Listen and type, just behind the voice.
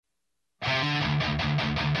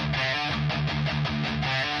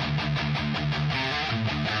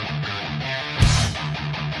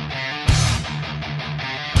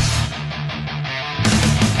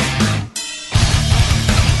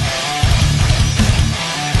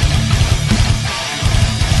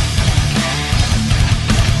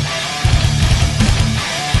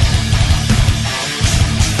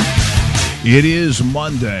It is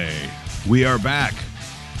Monday. We are back.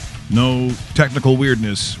 No technical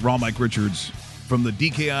weirdness. Raw Mike Richards from the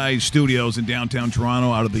DKI studios in downtown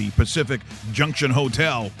Toronto out of the Pacific Junction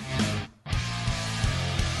Hotel.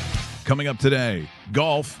 Coming up today,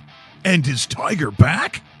 golf. And is Tiger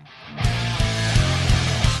back?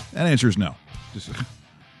 That answer is no.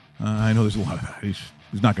 I know there's a lot of that.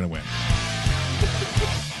 He's not going to win.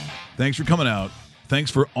 Thanks for coming out. Thanks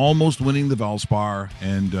for almost winning the Valspar,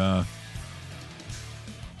 and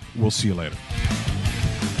we'll see you later.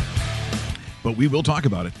 But we will talk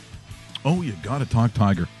about it. Oh, you got to talk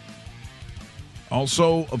Tiger.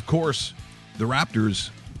 Also, of course, the Raptors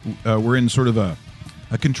were in sort of a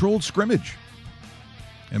controlled scrimmage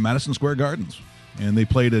in Madison Square Gardens. And they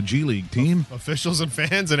played a G League team. Officials and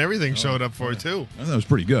fans and everything showed up for it, too. I thought that was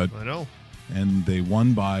pretty good. I know. And they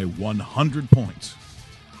won by 100 points.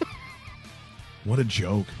 What a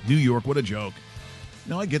joke. New York, what a joke.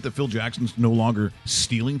 Now, I get that Phil Jackson's no longer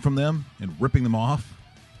stealing from them and ripping them off.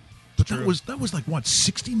 But that was like, what,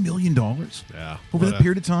 $60 million? Yeah. Over that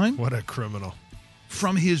period of time? What a criminal.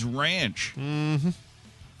 From his ranch. Mm-hmm.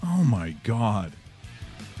 Oh, my God.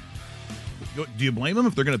 Do you blame him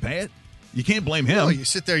if they're going to pay it? You can't blame him. Well, you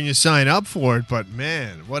sit there and you sign up for it, but,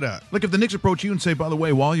 man, what a... Like, if the Knicks approach you and say, by the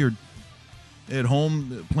way, while you're at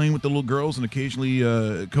home playing with the little girls and occasionally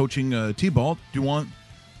coaching T-ball, do you want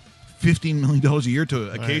 $15 million a year to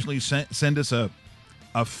occasionally send us a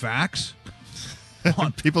fax?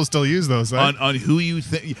 People still use those. Right? On who you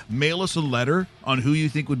think, mail us a letter on who you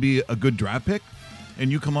think would be a good draft pick, and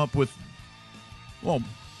you come up with, well,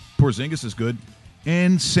 Porzingis is good,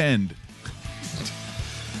 and send.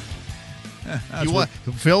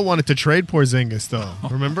 Phil wanted to trade Porzingis, though.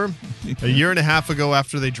 Remember? A year and a half ago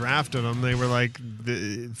after they drafted him, they were like,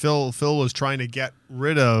 Phil was trying to get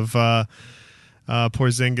rid of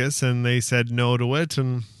Porzingis, and they said no to it,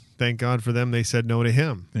 and thank God for them, they said no to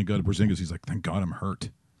him. Thank God to Porzingis. He's like, thank God I'm hurt.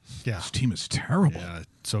 Yeah. This team is terrible. Yeah,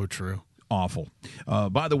 so true. Awful.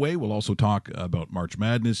 By the way, we'll also talk about March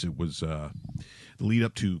Madness. It was the lead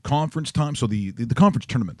up to conference time. So the conference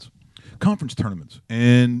tournaments.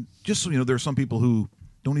 And just so you know, there are some people who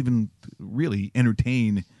don't even really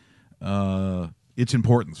entertain its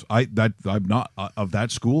importance. I'm not of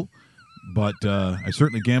that school, but I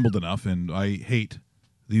certainly gambled enough, and I hate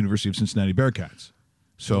the University of Cincinnati Bearcats.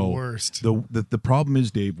 So the worst. The problem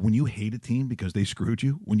is, Dave, when you hate a team because they screwed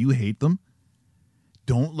you, when you hate them,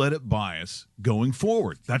 don't let it bias going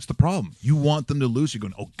forward. That's the problem. You want them to lose. You're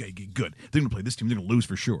going, okay, good. They're going to play this team. They're going to lose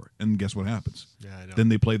for sure. And guess what happens? Yeah, I know. Then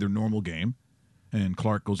they play their normal game, and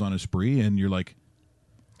Clark goes on a spree, and you're like,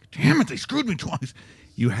 damn it, they screwed me twice.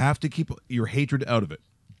 You have to keep your hatred out of it.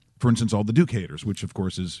 For instance, all the Duke haters, which, of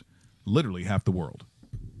course, is literally half the world.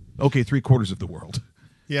 Okay, 3/4 of the world.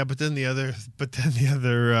 Yeah, but then the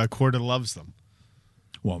other quarter loves them.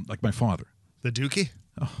 Well, like my father. The Dookie?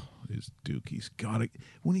 Oh, his Dookies. God,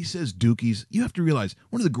 when he says Dookies, you have to realize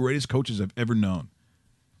one of the greatest coaches I've ever known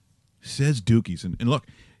says Dookies. And look,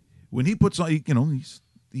 when he puts on, you know,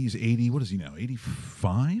 he's 80, what is he now,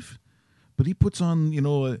 85? But he puts on, you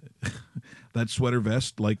know, that sweater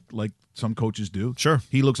vest like some coaches do. Sure.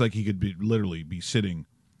 He looks like he could literally be sitting.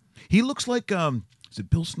 He looks like, is it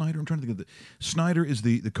Bill Snyder? I'm trying to think of Snyder is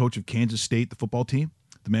the coach of Kansas State, the football team.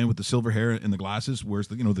 The man with the silver hair and the glasses wears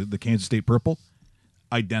the Kansas State purple.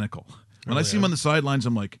 Identical. When I see him on the sidelines,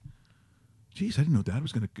 I'm like, geez, I didn't know Dad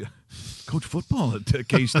was going to coach football at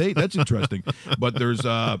K-State. That's interesting. But there's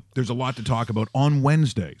a lot to talk about on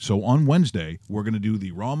Wednesday. So on Wednesday, we're going to do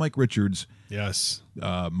the Raw Mike Richards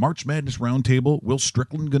March Madness Roundtable. Will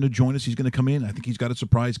Strickland going to join us? He's going to come in. I think he's got a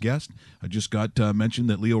surprise guest. I just got mentioned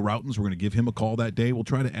that Leo Routens, we're going to give him a call that day. We'll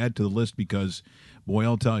try to add to the list because, boy,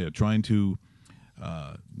 I'll tell you, trying to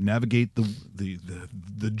navigate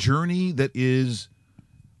the journey that is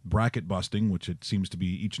bracket busting, which it seems to be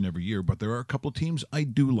each and every year, but there are a couple of teams I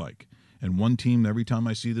do like. And one team, every time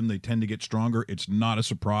I see them, they tend to get stronger. It's not a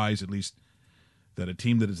surprise, at least, that a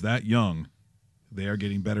team that is that young, they are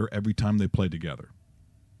getting better every time they play together.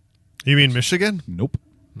 You mean Michigan? Nope.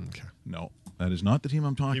 Okay. No, that is not the team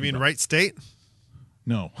I'm talking about. You mean Wright State?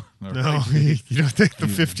 No. No, you don't think the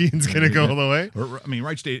 15's going to go all the way? I mean,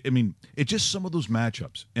 Wright State, it's just some of those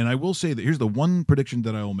matchups. And I will say that here's the one prediction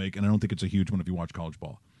that I will make, and I don't think it's a huge one if you watch college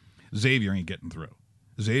ball. Xavier ain't getting through.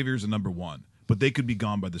 Xavier's the number one, but they could be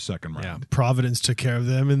gone by the second round. Yeah, Providence took care of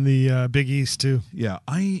them in the Big East, too. Yeah,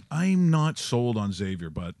 I'm not sold on Xavier,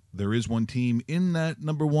 but there is one team in that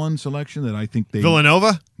number one selection that I think they...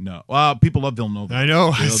 Villanova? No. People love Villanova. I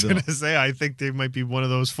know. I was going to say, I think they might be one of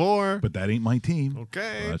those four. But that ain't my team.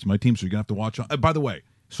 Okay. That's my team, so you're going to have to watch... By the way,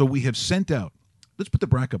 so we have sent out... Let's put the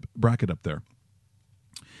bracket up there.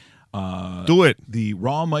 Do it. The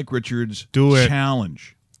Raw Mike Richards Do it.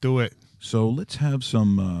 Challenge. Do it. So let's have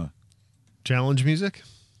some, Challenge music?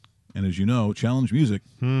 and as you know, challenge music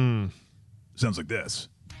sounds like this.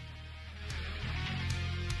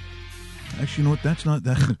 Actually, you know what? That's not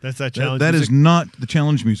that. That's that challenge That music? is not the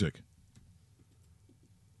challenge music.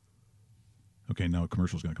 Okay, now a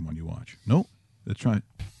commercial's going to come on. You watch. Nope. Let's try it.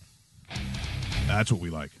 That's what we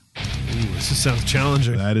like. Ooh, this just sounds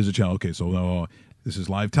challenging. That is a challenge. Okay, so this is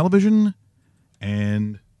live television,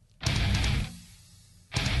 and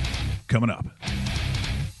coming up,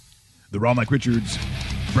 the Raw Mike Richards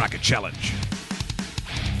Bracket Challenge.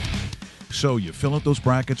 So you fill out those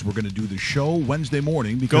brackets. We're going to do the show Wednesday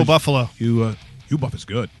morning. Because Go Buffalo. UBuff is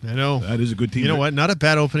good. I know. That is a good team. You know what? Not a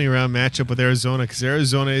bad opening round matchup with Arizona because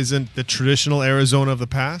Arizona isn't the traditional Arizona of the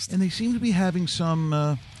past. And they seem to be having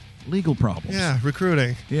some legal problems. Yeah,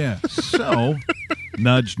 recruiting. Yeah. So,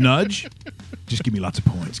 nudge, nudge. Just give me lots of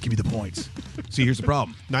points. Give me the points. See, here's the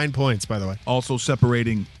problem. 9 points, by the way. Also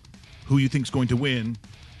separating who you think's going to win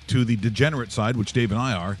to the degenerate side, which Dave and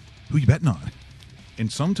I are, who you betting on.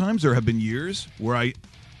 And sometimes there have been years where I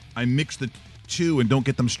mix the two and don't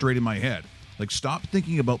get them straight in my head. Like, stop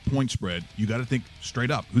thinking about point spread. You got to think straight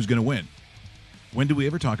up. Who's going to win? When do we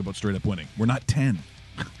ever talk about straight up winning? We're not 10.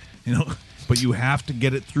 But you have to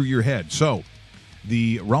get it through your head. So,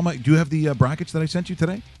 the Rama, do you have the brackets that I sent you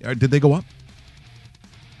today? Did they go up?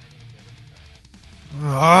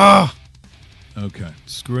 Okay.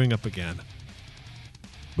 Screwing up again.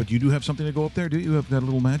 But you do have something to go up there, do you? Have that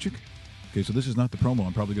little magic? Okay, so this is not the promo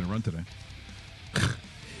I'm probably going to run today.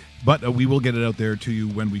 But we will get it out there to you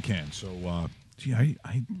when we can. So, gee,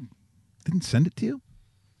 I didn't send it to you?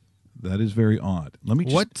 That is very odd. Let me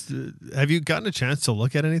just... Have you gotten a chance to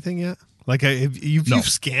look at anything yet? Like, you've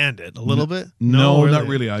scanned it a little bit? No, not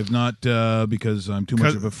really. I've not because I'm too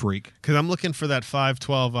much of a freak. Because I'm looking for that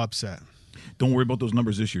 5-12 upset. Don't worry about those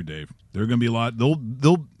numbers this year, Dave. There are going to be a lot. They'll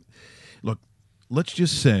look. Let's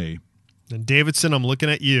just say. And Davidson, I'm looking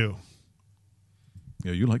at you.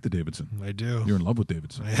 Yeah, you like the Davidson. I do. You're in love with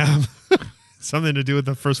Davidson. I am. Something to do with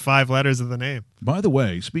the first 5 letters of the name. By the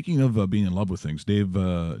way, speaking of being in love with things,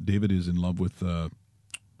 David is in love with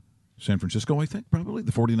San Francisco, I think, probably,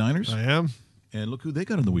 the 49ers. I am. And look who they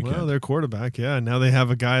got on the weekend. Well, their quarterback, yeah. Now they have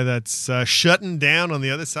a guy that's shutting down on the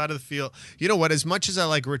other side of the field. You know what? As much as I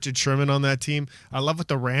like Richard Sherman on that team, I love what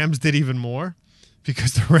the Rams did even more.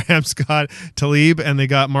 Because the Rams got Talib and they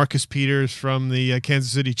got Marcus Peters from the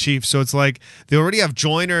Kansas City Chiefs. So it's like they already have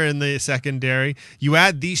Joyner in the secondary. You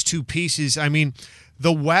add these two pieces. I mean,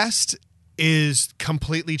 the West is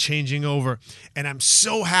completely changing over. And I'm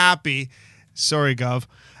so happy. Sorry, Gov.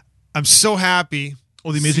 I'm so happy.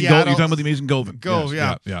 Oh, the amazing Gov. You're talking about the amazing Govin. Gov,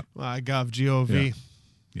 yes, yeah. Gov, G-O-V. Yeah.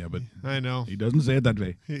 Yeah, but I know he doesn't say it that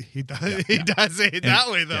way. He does. Yeah, he does say it that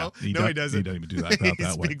way, though. Yeah, he doesn't. He doesn't even do that. He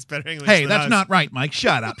that way. speaks better English. Hey, than that's us. not right, Mike.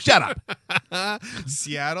 Shut up. Shut up.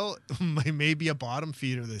 Seattle may be a bottom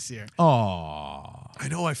feeder this year. Oh, I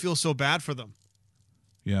know. I feel so bad for them.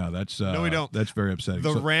 Yeah, that's no, we don't. That's very upsetting.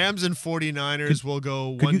 The Rams and 49ers will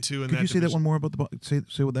go 1-2 in that division. Could you say that one more about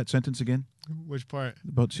say what that sentence again? Which part?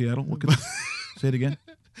 About Seattle? Say it again.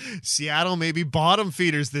 Seattle may be bottom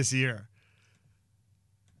feeders this year.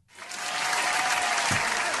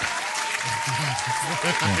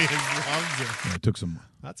 Yeah, it took some.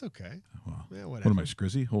 That's okay. Wow. Yeah, what am I,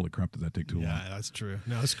 Scrizzy? Holy crap, did that take too long? Yeah, that's true.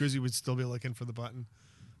 No, Scrizzy would still be looking for the button.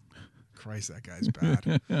 Christ, that guy's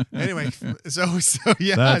bad. Anyway, so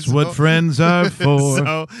yeah. That's what friends are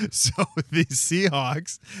for. So the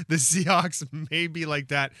Seahawks may be like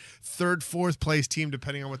that 3rd, 4th place team,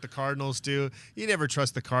 depending on what the Cardinals do. You never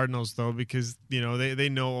trust the Cardinals, though, because, they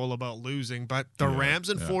know all about losing. But the Rams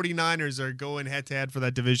and 49ers are going head-to-head for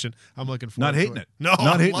that division. I'm looking forward to it. Not hating it. No,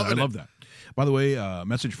 not hating it. I love that. By the way,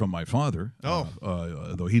 message from my father.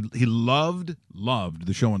 Though he loved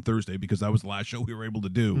the show on Thursday because that was the last show we were able to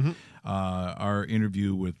do. Mm-hmm. Our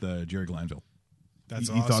interview with Jerry Glanville. That's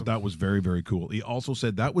awesome. He thought that was very, very cool. He also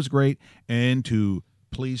said that was great and to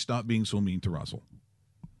please stop being so mean to Russell.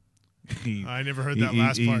 I never heard that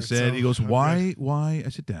last part. He said, he goes, why? I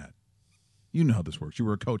said, Dad, you know how this works. You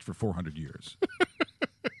were a coach for 400 years.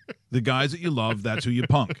 The guys that you love, that's who you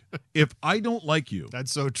punk. If I don't like you.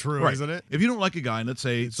 That's so true, right, isn't it? If you don't like a guy, and let's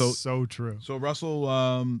say. It's so true. So,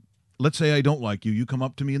 Russell, let's say I don't like you. You come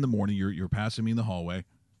up to me in the morning. You're passing me in the hallway.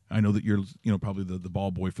 I know that you're probably the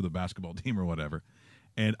ball boy for the basketball team or whatever.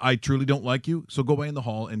 And I truly don't like you. So go by in the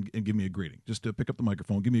hall and give me a greeting. Just to pick up the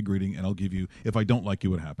microphone, give me a greeting, and I'll give you. If I don't like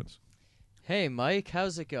you, what happens? Hey, Mike,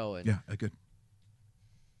 how's it going? Yeah, good.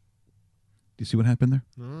 Do you see what happened there?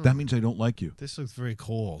 That means I don't like you. This looks very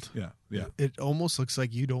cold. Yeah. It almost looks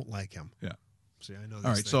like you don't like him. Yeah. See, I know these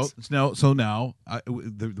All right, things. so now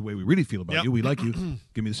the way we really feel about Yep. you, we like you.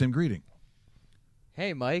 Give me the same greeting.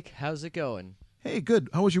 Hey, Mike, how's it going? Hey, good.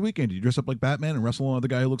 How was your weekend? Did you dress up like Batman and wrestle another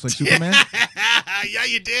guy who looks like Superman? Yeah,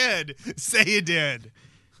 you did. Say you did.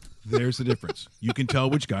 There's the difference. You can tell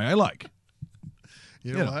which guy I like.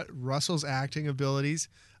 You know Yeah. what? Russell's acting abilities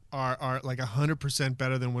are like 100%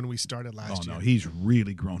 better than when we started last Oh, year. no, he's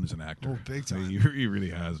really grown as an actor. Oh, big time. He really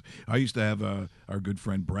has. I used to have our good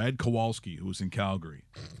friend Brad Kowalski, who was in Calgary,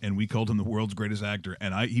 and we called him the world's greatest actor.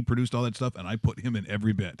 And he produced all that stuff, and I put him in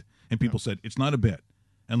every bit. And people said, it's not a bit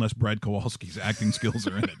unless Brad Kowalski's acting skills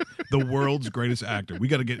are in it. The world's greatest actor. We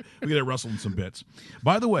got to get Russell in some bits.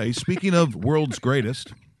 By the way, speaking of world's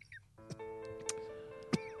greatest,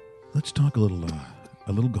 let's talk a little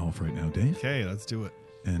golf right now, Dave. Okay, let's do it.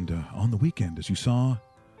 And on the weekend, as you saw,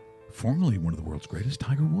 formerly one of the world's greatest,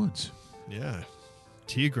 Tiger Woods, Yeah.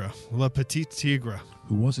 Tigre. Le Petit Tigre.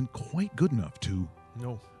 who wasn't quite good enough to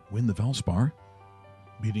No. win the Valspar,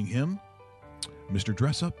 beating him, Mr.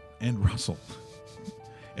 Dressup, and Russell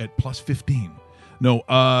at plus 15. No,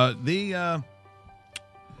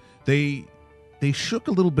 they shook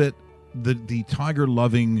a little bit the Tiger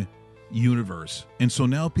loving universe, and so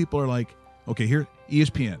now people are like, okay, here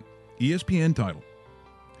ESPN title,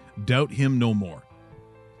 doubt him no more.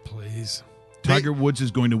 Please. Tiger Woods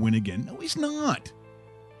is going to win again. No, he's not.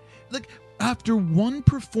 Like, after one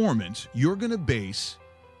performance, you're going to base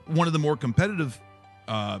one of the more competitive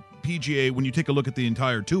PGA when you take a look at the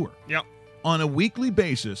entire tour. Yep. On a weekly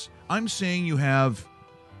basis, I'm saying you have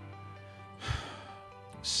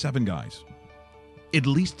 7 guys. At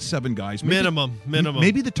least 7 guys. Minimum.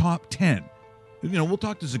 Maybe the top 10. We'll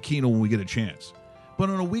talk to Zakino when we get a chance. But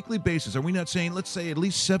on a weekly basis, are we not saying, let's say, at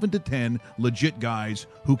least 7 to 10 legit guys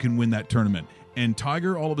who can win that tournament? And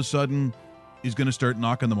Tiger all of a sudden is going to start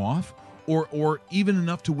knocking them off? Or even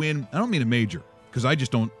enough to win, I don't mean a major, because I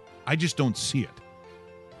just don't see it.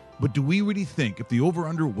 But do we really think if the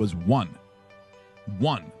over-under was 1,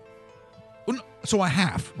 well, no, so a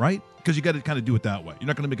half, right? Because you got to kind of do it that way. You're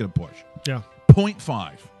not going to make it a push. Yeah.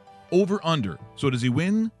 0.5, over-under. So does he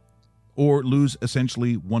win or lose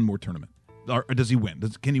essentially one more tournament? Or does he win?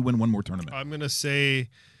 Can he win one more tournament? I'm going to say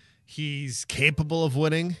he's capable of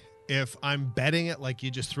winning. If I'm betting it, like you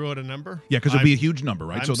just threw out a number. Yeah, because it'll be a huge number,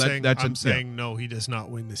 right? I'm So saying no, he does not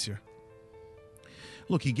win this year.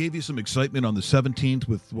 Look, he gave you some excitement on the 17th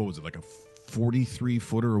with, what was it, like a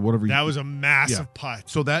 43-footer or whatever. That was a massive Yeah. putt.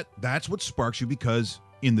 So that's what sparks you, because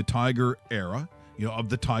in the Tiger era, of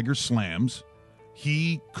the Tiger slams,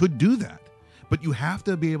 he could do that. But you have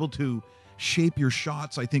to be able to shape your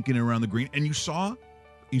shots, I think, in and around the green. And you saw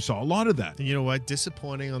a lot of that. And you know what?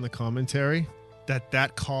 Disappointing on the commentary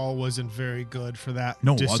that call wasn't very good for that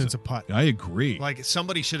No, it distance wasn't. of putt. I agree. Like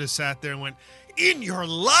somebody should have sat there and went, "In your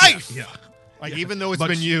life." Yeah. Like Yeah. even though it's But-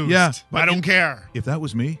 been used. yeah, I don't care. If that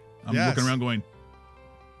was me, I'm Yes. looking around going,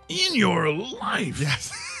 in your life,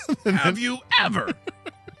 Yes. have you ever?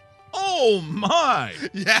 Oh my!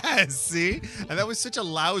 Yes, see? And that was such a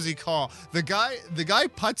lousy call. The guy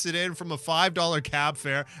puts it in from a $5 cab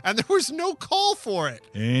fare, and there was no call for it.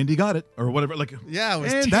 And he got it, or whatever. Like, Yeah, it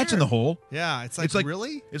was and that's in the terrible. hole. Yeah, it's like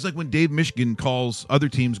really? It's like when Dave Michigan calls other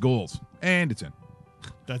teams goals, and it's in.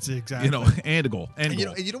 That's exactly. And a goal, and And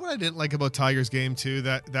goal. you know what I didn't like about Tiger's game too,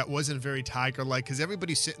 that wasn't very Tiger-like, because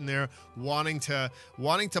everybody's sitting there wanting to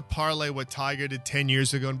parlay what Tiger did 10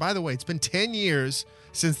 years ago. And by the way, it's been 10 years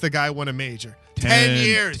since the guy won a major. 10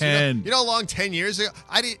 years. 10. You know how long 10 years ago?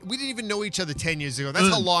 We didn't even know each other 10 years ago. That's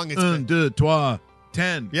how long it's Un, been. deux, trois,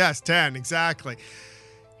 10. Yes, 10, exactly.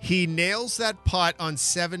 He nails that putt on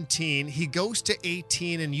 17. He goes to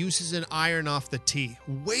 18 and uses an iron off the tee.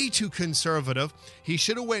 Way too conservative. He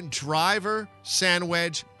should have went driver, sand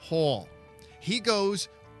wedge, hole. He goes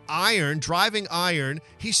iron, driving iron.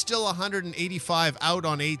 He's still 185 out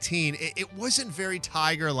on 18. It wasn't very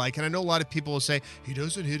Tiger-like, and I know a lot of people will say, he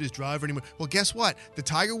doesn't hit his driver anymore. Well, guess what? The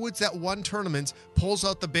Tiger Woods that won tournaments pulls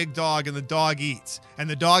out the big dog, and the dog eats, and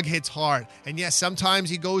the dog hits hard. And yes, sometimes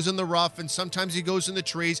he goes in the rough, and sometimes he goes in the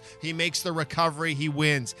trees. He makes the recovery. He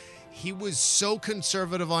wins. He was so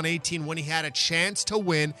conservative on 18 when he had a chance to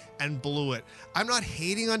win and blew it. I'm not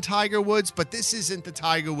hating on Tiger Woods, but this isn't the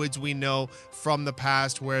Tiger Woods we know from the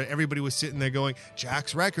past, where everybody was sitting there going,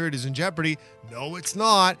 Jack's record is in jeopardy. No, it's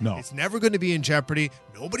not. No. It's never going to be in jeopardy.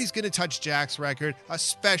 Nobody's going to touch Jack's record,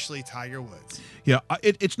 especially Tiger Woods. Yeah,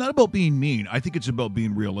 it's not about being mean. I think it's about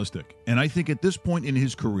being realistic. And I think at this point in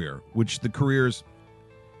his career, which the career's,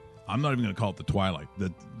 I'm not even going to call it the twilight.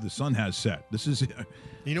 The sun has set. This is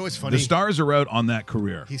You know what's funny? the stars are out on that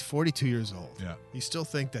career. He's 42 years old. Yeah. You still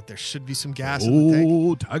think that there should be some gas in the tank?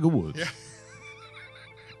 Oh, Tiger Woods. Yeah.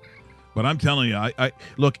 But I'm telling you, I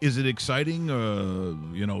look. Is it exciting?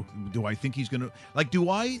 Do I think he's gonna do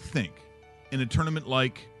I think in a tournament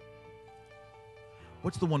like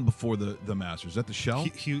what's the one before the Masters? Is that the Shell?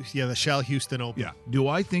 The Shell Houston Open. Yeah. Do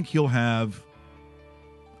I think he'll have?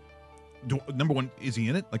 Number one, is he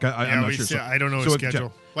in it? I'm not sure. I don't know his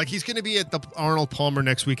schedule. He's going to be at the Arnold Palmer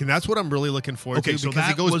next week, and that's what I'm really looking forward to because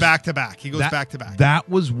he goes back to back. That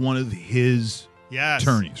was one of his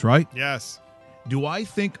tourneys, right? Yes. Do I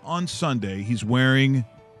think on Sunday he's wearing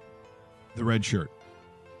the red shirt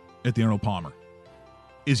at the Arnold Palmer?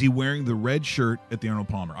 Is he wearing the red shirt at the Arnold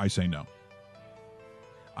Palmer? I say no.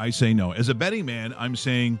 As a betting man, I'm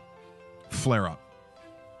saying flare up.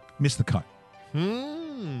 Miss the cut.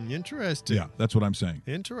 Interesting. Yeah, that's what I'm saying.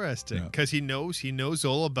 Interesting. Because he knows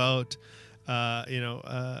all about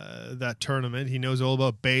that tournament. He knows all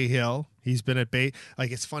about Bay Hill. He's been at Bay.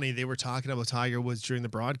 It's funny, they were talking about Tiger Woods during the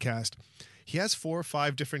broadcast. He has 4 or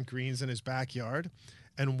 5 different greens in his backyard,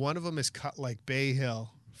 and one of them is cut like Bay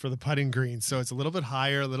Hill for the putting green. So it's a little bit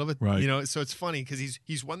higher, a little bit, right. So it's funny because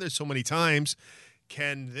he's won there so many times.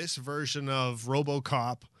 Can this version of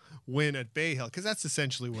RoboCop win at Bay Hill? Because that's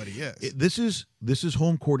essentially what he is. This is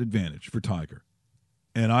home court advantage for Tiger.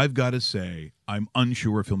 And I've got to say, I'm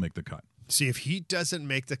unsure if he'll make the cut. See, if he doesn't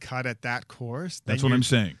make the cut at that course, then that's what I'm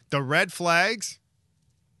saying. The red flags,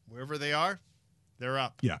 wherever they are, they're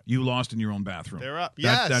up. Yeah, you lost in your own bathroom. They're up.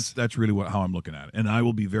 Yes. That's really how I'm looking at it. And I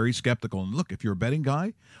will be very skeptical. And look, if you're a betting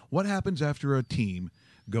guy, what happens after a team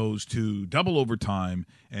goes to double overtime?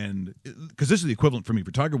 And because this is the equivalent for me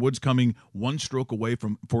for Tiger Woods coming one stroke away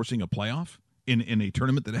from forcing a playoff in a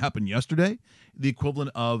tournament that happened yesterday, the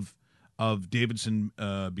equivalent of Davidson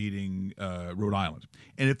beating Rhode Island.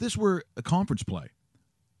 And if this were a conference play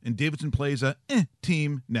and Davidson plays a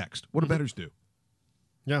team next, what do bettors do?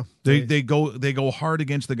 Yeah, they go hard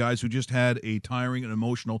against the guys who just had a tiring and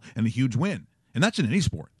emotional and a huge win, and that's in any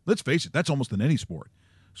sport. Let's face it, that's almost in any sport.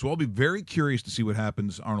 So I'll be very curious to see what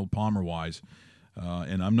happens Arnold Palmer wise,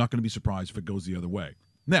 and I'm not going to be surprised if it goes the other way.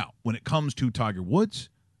 Now, when it comes to Tiger Woods,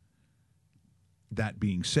 that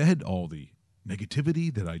being said, all the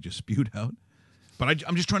negativity that I just spewed out, but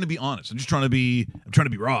I'm just trying to be honest. I'm trying to be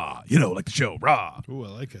raw, like the show raw. Ooh, I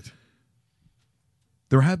like it.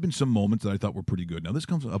 There have been some moments that I thought were pretty good. Now, this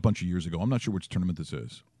comes a bunch of years ago. I'm not sure which tournament this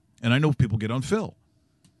is. And I know people get on Phil.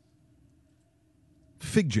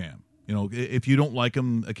 Fig Jam. If you don't like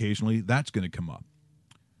him occasionally, that's going to come up.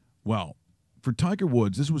 Well, for Tiger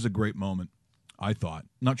Woods, this was a great moment, I thought.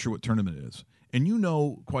 Not sure what tournament it is.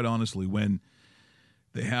 And quite honestly, when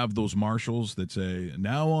they have those marshals that say,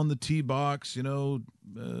 now on the tee box, Dave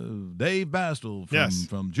Bastel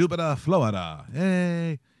from Jupiter, Florida.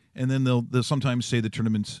 Hey. And then they'll sometimes say the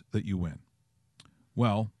tournaments that you win.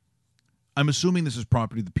 Well, I'm assuming this is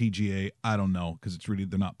property of the PGA. I don't know because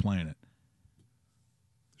they're not playing it.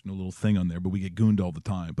 There's no little thing on there, but we get gooned all the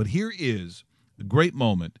time. But here is a great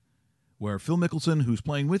moment where Phil Mickelson, who's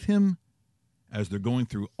playing with him, as they're going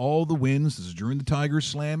through all the wins, this is during the Tiger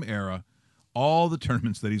Slam era, all the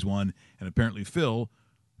tournaments that he's won, and apparently Phil,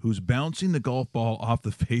 who's bouncing the golf ball off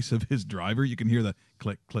the face of his driver, you can hear the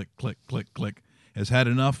click, click, click, click, click, has had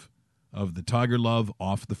enough of the Tiger love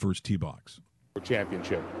off the first tee box.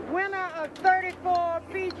 Championship. Winner of 34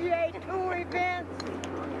 PGA Tour events,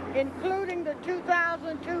 including the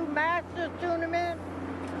 2002 Masters Tournament,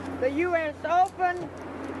 the U.S. Open,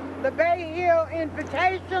 the Bay Hill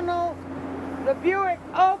Invitational, the Buick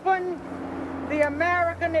Open, the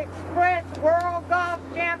American Express World Golf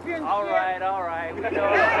Championship. All right. We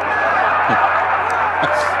know.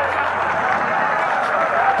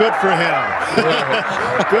 Good for him.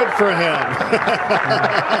 Good for him.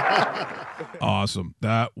 Awesome.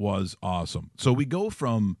 That was awesome. So we go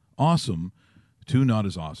from awesome to not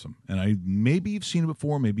as awesome. And maybe you've seen it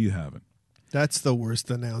before, maybe you haven't. That's the worst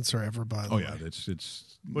announcer ever, by the way. Oh, yeah.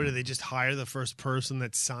 It's. What, do they just hire the first person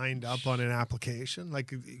that signed up on an application?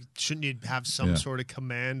 Shouldn't you have some sort of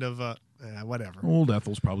command of whatever? Old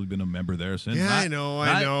Ethel's probably been a member there since. Yeah, I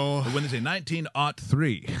know. When they say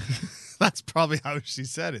 1903. That's probably how she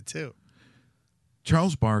said it, too.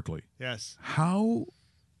 Charles Barkley. Yes. How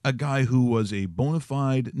a guy who was a bona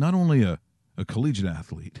fide, not only a collegiate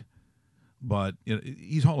athlete, but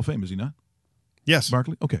he's Hall of Fame, is he not? Yes.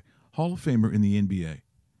 Barkley? Okay. Hall of Famer in the NBA.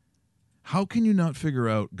 How can you not figure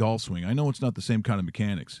out golf swing? I know it's not the same kind of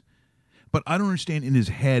mechanics, but I don't understand in his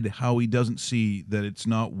head how he doesn't see that it's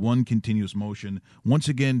not one continuous motion, once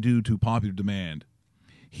again due to popular demand.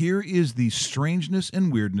 Here is the strangeness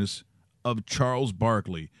and weirdness of Charles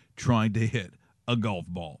Barkley trying to hit a golf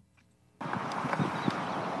ball.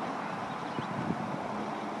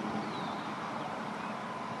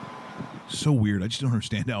 So weird. I just don't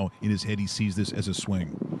understand how in his head he sees this as a swing.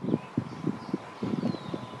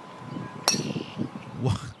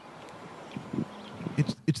 What?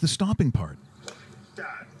 It's the stopping part.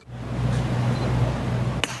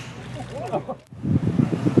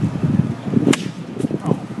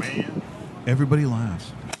 Oh, man. Everybody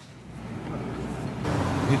laughs.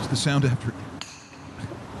 It's the sound after.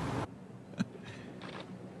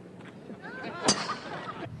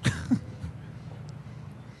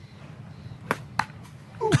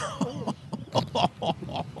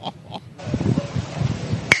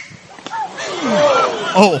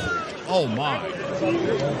 Oh my.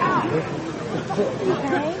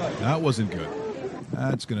 That wasn't good.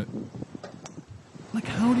 That's gonna. Like,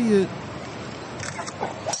 how do you.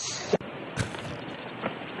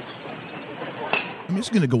 I'm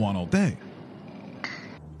just going to go on all day.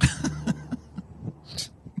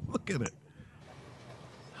 Look at it.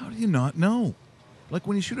 How do you not know? Like,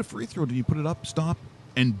 when you shoot a free throw, do you put it up, stop,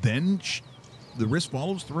 and then the wrist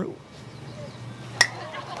follows through?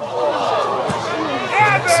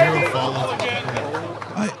 Zero follow.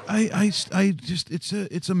 I just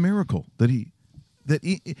it's a miracle that he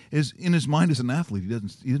is in his mind as an athlete. He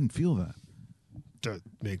didn't feel that. That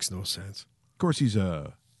makes no sense. Of course, he's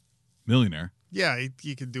a millionaire. Yeah,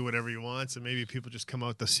 he can do whatever he wants, and maybe people just come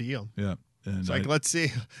out to see him. Yeah, and It's like let's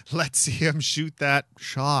see him shoot that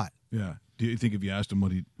shot. Yeah. Do you think if you asked him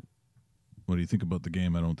what do you think about the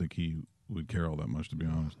game, I don't think he would care all that much, to be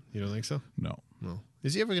honest. You don't think so? No.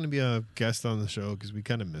 Is he ever going to be a guest on the show? Because we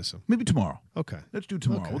kind of miss him. Maybe tomorrow. Okay. Let's do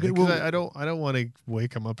tomorrow. Okay. We'll I don't want to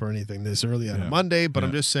wake him up or anything this early on Yeah. a Monday, but Yeah.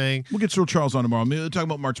 I'm just saying. We'll get Sir Charles on tomorrow. Maybe talk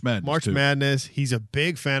about March Madness. March too. Madness. He's a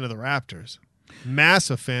big fan of the Raptors.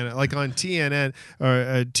 Massive fan. Like on TNN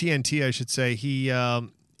or TNT, I should say. He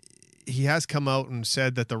has come out and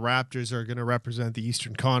said that the Raptors are going to represent the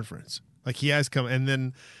Eastern Conference. Like he has come, and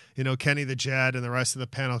then Kenny the Jet and the rest of the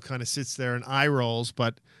panel kind of sits there and eye rolls.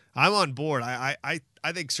 But I'm on board. I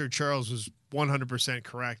think Sir Charles was 100%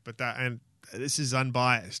 correct. But this is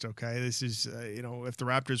unbiased. Okay, this is if the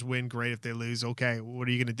Raptors win, great. If they lose, okay. What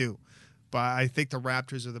are you going to do? But I think the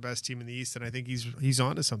Raptors are the best team in the East, and I think he's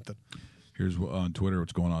onto something. Here's on Twitter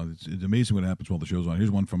what's going on. It's amazing what happens while the show's on. Here's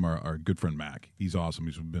one from our good friend Mac. He's awesome.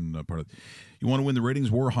 He's been a part of it. You want to win the ratings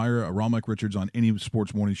war? Hire Ron Mike Richards on any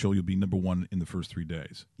sports morning show. You'll be number one in the first 3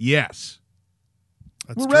 days. Yes.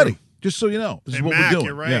 That's We're true. ready. Just so you know. This is Hey, what Mac, we're doing.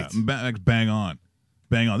 you're right. Yeah, Mac's bang on.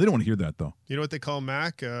 Bang on. They don't want to hear that, though. You know what they call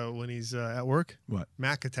Mac when he's at work? What?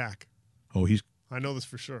 Mac Attack. Oh, I know this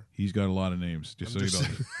for sure. he's got a lot of names, just I'm so just you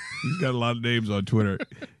know. He's got a lot of names on Twitter.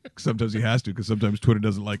 Sometimes he has to, because sometimes Twitter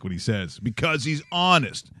doesn't like what he says. Because he's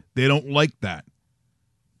honest. They don't like that.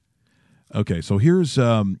 Okay, so here's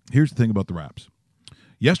the thing about the Raps.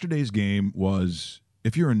 Yesterday's game was,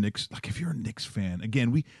 if you're a Knicks fan,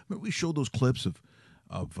 again, we showed those clips of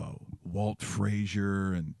Walt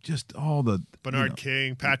Frazier and just all the Bernard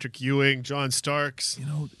King, Patrick Ewing, John Starks.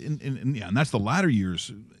 and that's the latter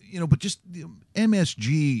years, but just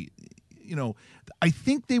MSG, I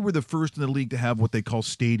think they were the first in the league to have what they call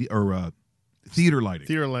theater lighting.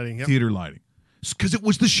 Theater lighting, yep. Theater lighting, because it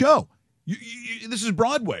was the show. This is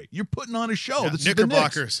Broadway. You're putting on a show. Yeah, This is the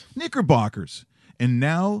Knickerbockers. Knickerbockers, and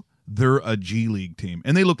now they're a G League team,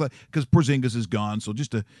 and they look like, because Porzingis is gone, so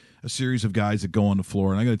just a series of guys that go on the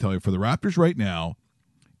floor. And I got to tell you, for the Raptors right now,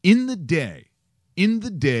 in the day,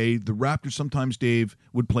 the Raptors sometimes, Dave,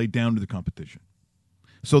 would play down to the competition.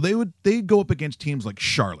 So they'd go up against teams like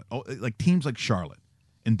Charlotte,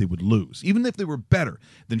 and they would lose. Even if they were better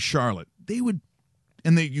than Charlotte, they would,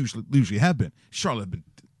 and they usually have been. Charlotte have been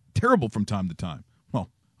terrible from time to time.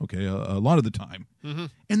 Well, okay, a lot of the time. Mm-hmm.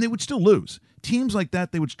 And they would still lose. Teams like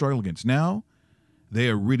that, they would struggle against. Now, they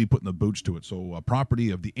are really putting the boots to it. So,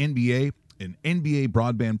 property of the NBA and NBA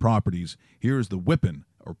broadband properties, here's the whipping,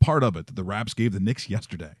 or part of it, that the Raps gave the Knicks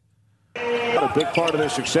yesterday. A big part of their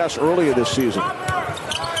success earlier this season.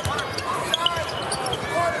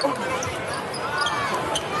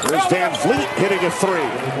 There's Van Vliet hitting a three.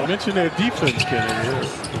 You mentioned their defense, Kenny. They're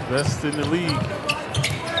the best in the league.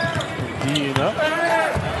 D'ing up.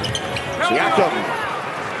 Siakam.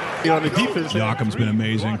 On the defense, Siakam's been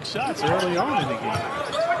amazing. blocked shots early on in the game.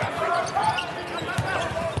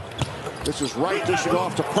 This is Wright dishing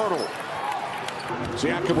off to Pirtle.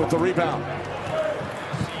 Siakam with the rebound.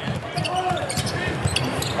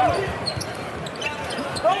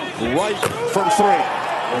 Wright from three.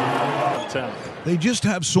 They just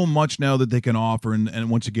have so much now that they can offer, and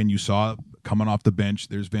once again, you saw coming off the bench,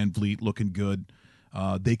 there's Van Vliet looking good.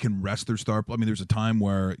 They can rest their star. I mean, there's a time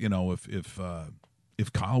where,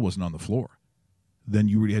 if Kyle wasn't on the floor, than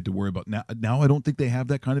you really had to worry about. Now I don't think they have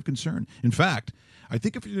that kind of concern. In fact, I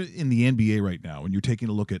think if you're in the NBA right now and you're taking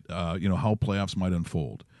a look at how playoffs might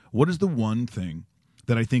unfold, what is the one thing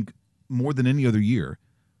that I think more than any other year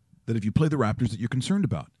that if you play the Raptors that you're concerned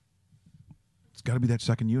about? It's got to be that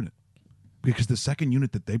second unit, because the second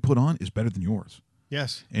unit that they put on is better than yours.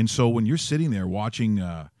 Yes. And so when you're sitting there watching,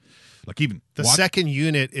 second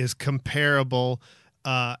unit is comparable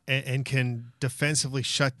and can defensively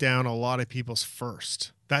shut down a lot of people's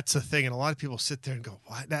first. That's the thing, and a lot of people sit there and go,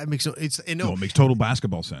 "What? That makes no." It makes total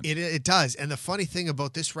basketball sense. It does. And the funny thing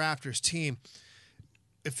about this Raptors team,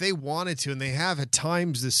 if they wanted to, and they have at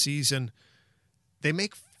times this season, they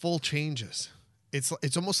make full changes.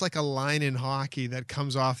 It's almost like a line in hockey that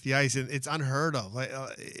comes off the ice, and it's unheard of.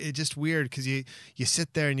 It's just weird because you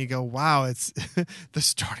sit there and you go, wow, it's the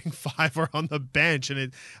starting five are on the bench, and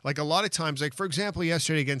it like a lot of times, like for example,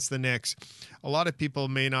 yesterday against the Knicks, a lot of people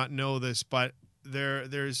may not know this, but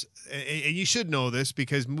there's and you should know this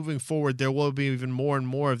because moving forward there will be even more and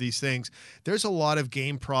more of these things. There's a lot of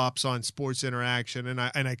game props on Sports Interaction, and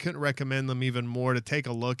I couldn't recommend them even more to take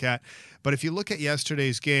a look at. But if you look at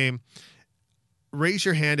yesterday's game, raise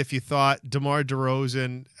your hand if you thought DeMar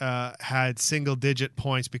DeRozan had single-digit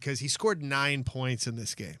points, because he scored 9 points in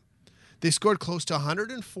this game. They scored close to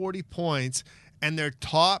 140 points, and their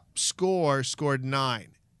top scorer scored 9.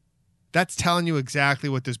 That's telling you exactly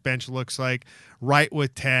what this bench looks like. Wright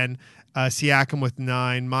with 10, Siakam with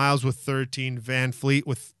 9, Miles with 13, Van Fleet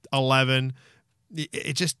with 11.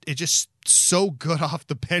 It just so good off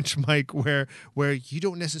the bench, Mike, where you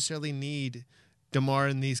don't necessarily need DeMar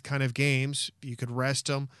in these kind of games. You could rest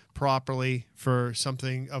him properly for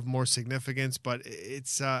something of more significance, but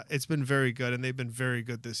it's been very good, and they've been very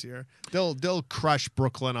good this year. They'll crush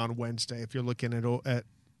Brooklyn on Wednesday if you're looking at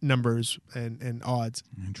numbers and odds.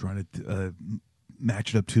 And trying to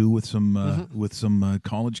match it up too with some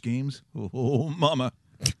college games. Oh, mama!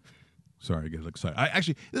 Sorry, I get excited.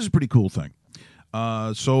 Actually, this is a pretty cool thing.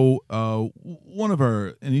 So one of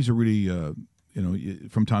our, and these are really.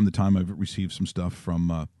 From time to time, I've received some stuff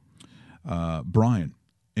from Brian.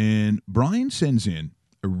 And Brian sends in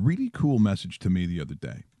a really cool message to me the other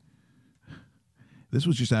day. This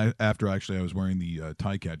was just after, actually, I was wearing the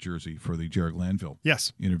Ticat jersey for the Jared Glanville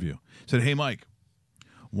interview. Said, hey, Mike,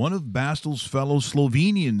 one of Bastel's fellow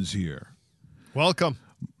Slovenians here. Welcome.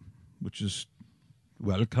 Which is,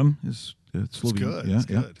 welcome is Slovene. It's good. It's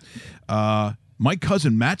good. My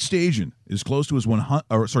cousin, Matt Stajan, is close to his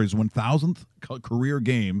 1,000th career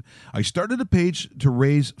game. I started a page to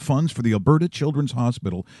raise funds for the Alberta Children's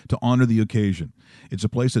Hospital to honor the occasion. It's a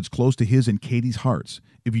place that's close to his and Katie's hearts.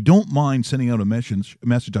 If you don't mind sending out a message,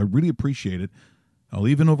 I really appreciate it. I'll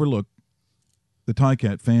even overlook the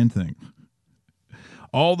Ticat fan thing.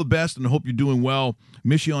 All the best, and I hope you're doing well.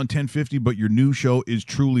 Miss you on 1050, but your new show is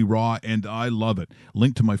truly raw, and I love it.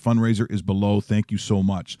 Link to my fundraiser is below. Thank you so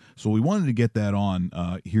much. So we wanted to get that on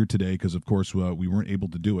here today because, of course, we weren't able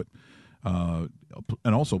to do it. And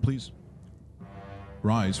also, please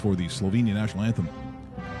rise for the Slovenian national anthem.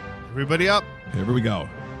 Everybody up. Here we go.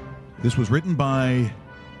 This was written by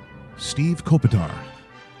Steve Kopitar.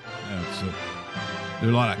 There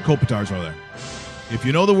are a lot of Kopitars over there. If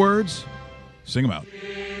you know the words, sing them out.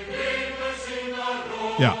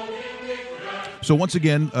 Yeah. So once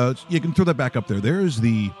again, you can throw that back up there. There is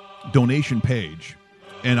the donation page,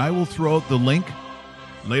 and I will throw out the link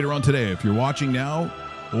later on today. If you're watching now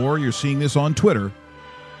or you're seeing this on Twitter,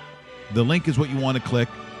 the link is what you want to click,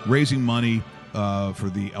 raising money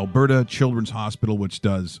for the Alberta Children's Hospital, which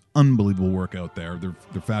does unbelievable work out there.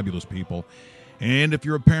 They're fabulous people. And if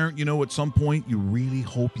you're a parent, at some point you really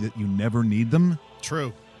hope that you never need them.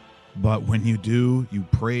 True. But when you do, you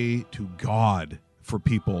pray to God for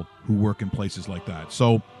people who work in places like that.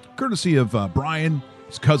 So, courtesy of Brian,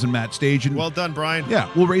 his cousin Matt Stajan. Well done, Brian. Yeah,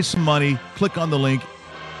 we'll raise some money. Click on the link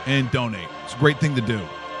and donate. It's a great thing to do.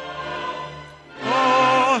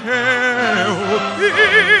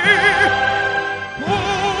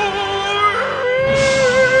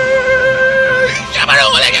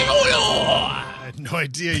 I had no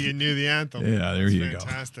idea you knew the anthem. Yeah, there you go.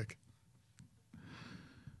 Fantastic.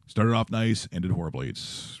 Started off nice, ended horribly.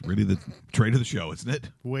 It's really the trait of the show, isn't it?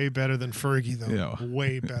 Way better than Fergie, though. Yeah.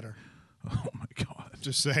 Way better. Oh, my God.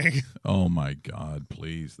 Just saying. Oh, my God,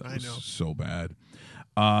 please. That was know. so bad.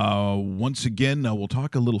 Once again, we'll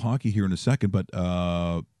talk a little hockey here in a second, but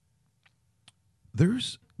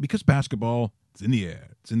because basketball, it's in the air.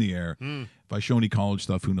 It's in the air. If I show any college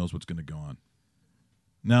stuff, who knows what's going to go on.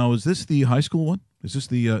 Now, is this the high school one? Is this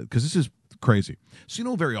the because this is crazy.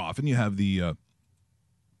 So, very often you have the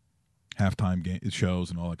halftime game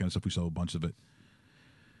shows and all that kind of stuff. We saw a bunch of it.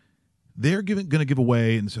 They're going to give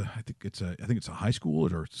away, and so I think it's a high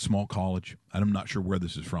school or a small college. I'm not sure where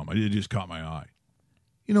this is from. It just caught my eye.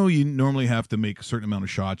 You know, you normally have to make a certain amount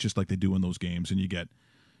of shots, just like they do in those games, and you get,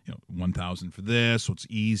 1,000 for this, so it's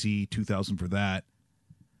easy, 2,000 for that.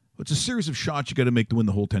 But it's a series of shots you got to make to win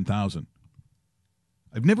the whole 10,000.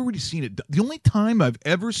 I've never really seen it. The only time I've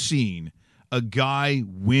ever seen a guy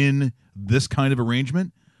win this kind of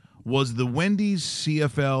arrangement was the Wendy's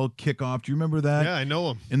CFL kickoff. Do you remember that? Yeah, I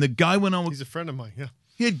know him. And the guy went on with, He's a friend of mine. Yeah.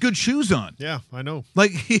 he had good shoes on. Yeah, I know.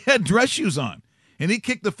 Like, he had dress shoes on. And he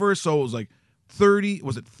kicked the first, so it was like 30,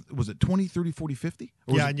 was it 20, 30, 40, 50?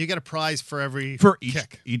 Or was Yeah, it and you get a prize for every for each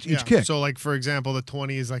kick. each Yeah. kick. So, like, for example, the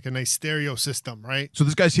 20 is like a nice stereo system, right? So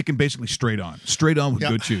this guy's kicking basically straight on with Yeah.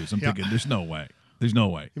 good shoes. I'm Yeah. thinking, there's no way. There's no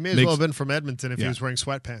way. He may as well have been from Edmonton if he Yeah. was wearing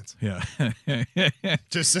sweatpants. Yeah.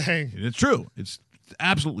 Just saying. It's true. It's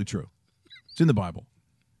absolutely true. It's in the Bible.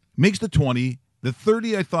 Makes the 20. The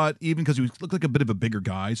 30, I thought, even because he looked like a bit of a bigger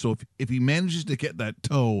guy, so if he manages to get that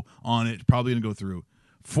toe on it, it's probably going to go through.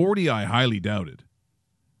 40, I highly doubted.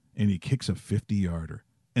 And he kicks a 50-yarder.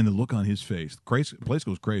 And the look on his face, the place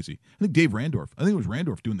goes crazy. I think Dave Randorf. I think it was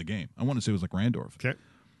Randorf doing the game. I want to say it was like Randorf. Okay.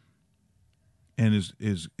 And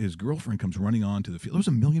his girlfriend comes running onto the field. It was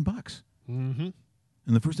 $1 million. Mm-hmm. And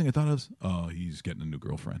the first thing I thought of was, he's getting a new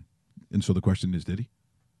girlfriend. And so the question is, did he?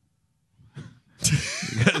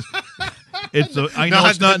 Because I know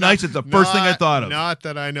it's not nice. It's the first thing I thought of. Not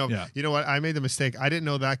that I know. Yeah. You know what? I made the mistake. I didn't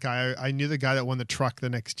know that guy. I knew the guy that won the truck the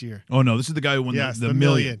next year. Oh, no. This is the guy who won Yes, the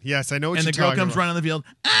million. Yes, I know what And you're the girl talking comes about. running on the field.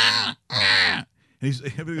 And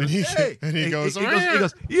he goes, "Hey." he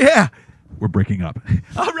goes, yeah, we're breaking up.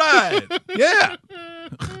 All right. Yeah.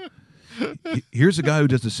 Here's a guy who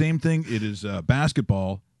does the same thing. It is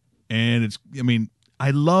basketball. And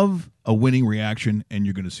I love a winning reaction, and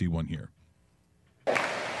you're going to see one here.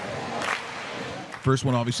 First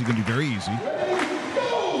one, obviously, going to be very easy.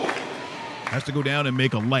 Has to go down and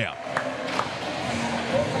make a layup.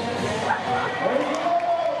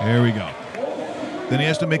 There we go. Then he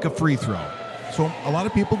has to make a free throw. So a lot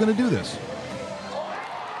of people are going to do this.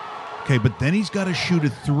 Okay, but then he's got to shoot a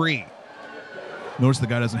three. Notice the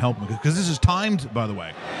guy doesn't help him because this is timed, by the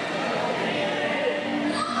way.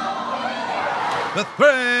 The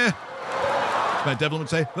three. Matt Devlin would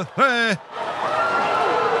say, the three.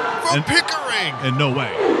 From Pickering. And no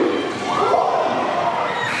way.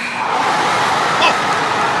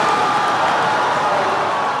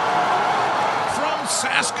 From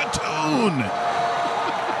Saskatoon.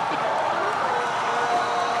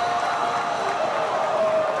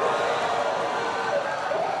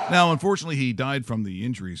 Now, unfortunately, he died from the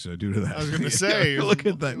injuries due to that. I was going to say. Look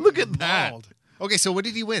at that. Look at that. Wild. Okay, so what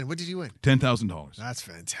did he win? What did he win? $10,000. That's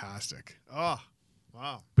fantastic. Oh,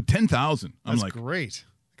 wow. But $10,000. I'm That's like, great.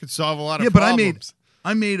 Could solve a lot of yeah, but problems.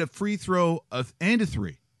 I made a free throw and a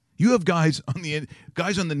three. You have guys on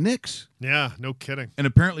the Knicks, Yeah, no kidding. and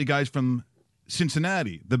apparently guys from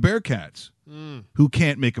Cincinnati, the Bearcats, who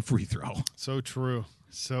can't make a free throw. So true.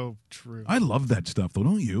 So true. I love that stuff, though,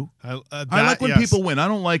 don't you? I that, like when yes. people win. I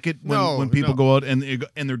don't like it when people No. go out and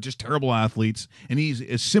they're just terrible athletes. And he's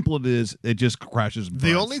as simple as it is, it just crashes. And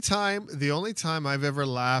The burns. only time I've ever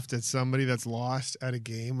laughed at somebody that's lost at a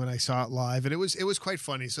game when I saw it live, and it was quite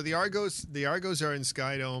funny. So the Argos are in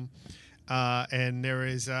Skydome, and there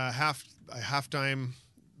is a halftime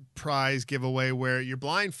prize giveaway where you're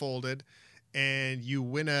blindfolded and you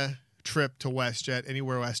win a trip to WestJet,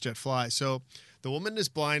 anywhere WestJet flies. So the woman is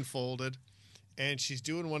blindfolded and she's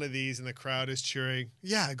doing one of these and the crowd is cheering,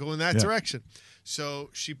 yeah, go in that direction. So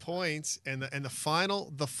she points and the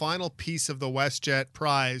final piece of the WestJet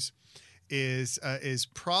prize is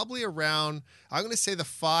probably around, I'm going to say the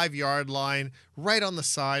 5-yard line, right on the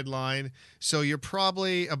sideline. So you're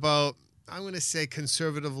probably about, I'm going to say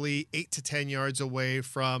conservatively 8 to 10 yards away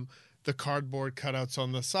from the cardboard cutouts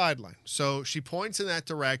on the sideline. So she points in that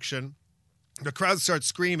direction. The crowd starts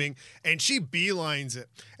screaming, and she beelines it,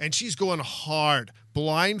 and she's going hard,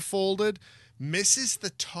 blindfolded, misses the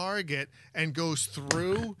target, and goes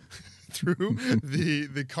through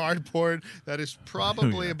the cardboard that is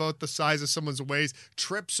probably about the size of someone's waist,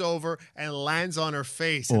 trips over, and lands on her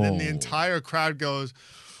face. And then the entire crowd goes,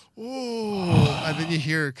 ooh. And then you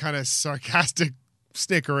hear kind of sarcastic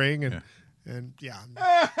snickering, and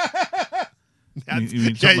You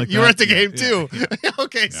mean something like you were that? at the game Yeah. too.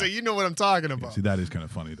 Okay, so you know what I'm talking about. See, that is kind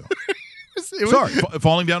of funny, though. It was- Sorry,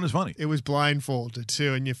 falling down is funny. It was blindfolded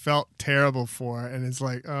too, and you felt terrible for her. And it's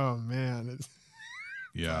like, oh man.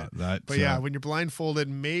 Yeah, that. But yeah, when you're blindfolded,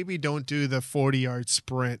 maybe don't do the 40-yard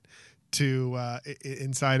sprint to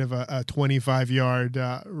inside of a 25-yard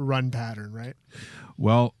run pattern, right?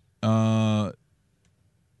 Well,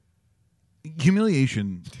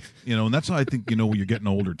 humiliation, and that's how I think when you're getting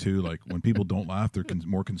older too. Like when people don't laugh, they're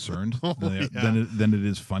more concerned than it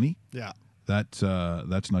is funny. Yeah. That's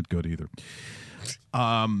not good either.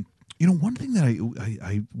 One thing that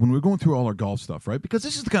I when we're going through all our golf stuff, right? Because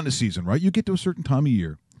this is the kind of season, right? You get to a certain time of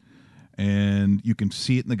year, and you can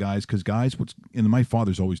see it in the guys. Because guys, my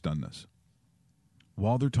father's always done this.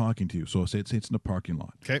 While they're talking to you, so say it's in a parking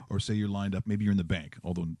lot, okay, or say you're lined up, maybe you're in the bank,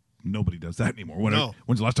 although nobody does that anymore. No.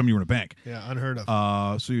 When's the last time you were in a bank? Yeah, unheard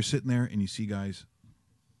of. So you're sitting there and you see guys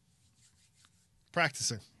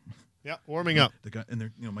practicing. Yeah, warming up. The guy, and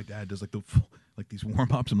they're my dad does like these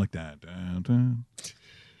warm ups. I'm like dad, and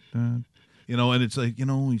it's like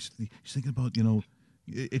he's thinking about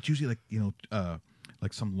it's usually like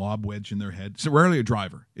like some lob wedge in their head. So rarely a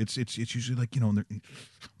driver. It's usually like and they're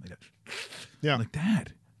like, yeah, I'm like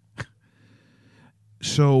dad.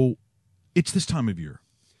 So it's this time of year.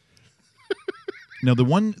 Now the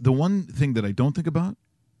one thing that I don't think about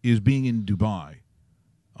is being in Dubai,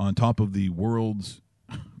 on top of the world's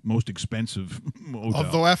most expensive hotel.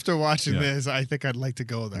 Although after watching this, I think I'd like to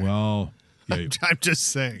go there. Well, yeah, I'm just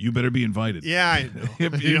saying. You better be invited. Yeah, I know.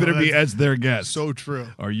 You better be as their guest. So true.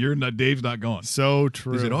 Or Dave's not going. So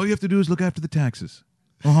true. He said, all you have to do is look after the taxes.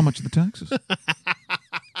 Oh, how much are the taxes?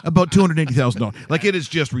 About $280,000. Like, it is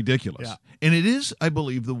just ridiculous. Yeah. And it is, I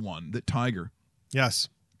believe, the one that Tiger. Yes.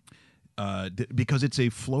 Because it's a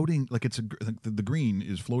floating, like the green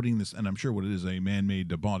is floating this, and I'm sure what it is, a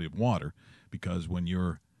man-made body of water. Because when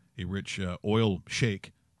you're a rich oil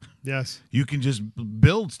sheik, yes, you can just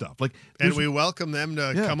build stuff. And we welcome them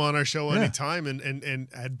to come on our show anytime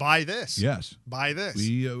and buy this. Yes. Buy this.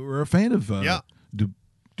 We're a fan of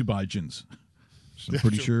Dubaijans. So I'm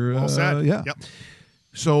pretty sure. Well said. Yeah. Yep.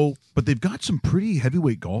 So, but they've got some pretty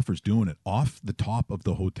heavyweight golfers doing it off the top of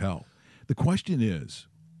the hotel. The question is,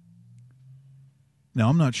 now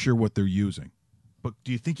I'm not sure what they're using, but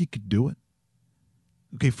do you think you could do it?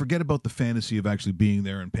 Okay, forget about the fantasy of actually being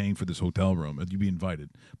there and paying for this hotel room and you be invited.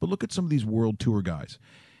 But look at some of these world tour guys.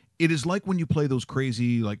 It is like when you play those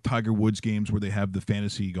crazy like Tiger Woods games where they have the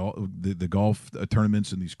fantasy the golf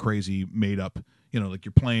tournaments and these crazy made up, like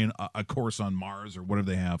you're playing a course on Mars or whatever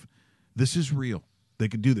they have. This is real. They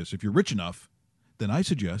could do this. If you're rich enough, then I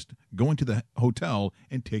suggest going to the hotel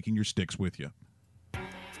and taking your sticks with you.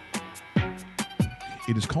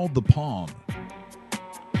 It is called the Palm.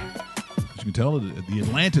 As you can tell, the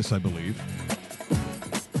Atlantis, I believe.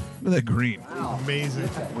 Look at that green. Amazing.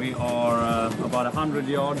 We are about 100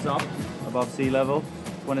 yards up above sea level,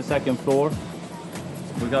 22nd floor.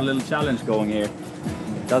 We got a little challenge going here.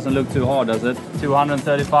 Doesn't look too hard, does it?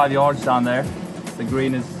 235 yards down there. The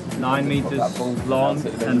green is 9 meters long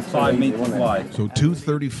and 5 meters wide. So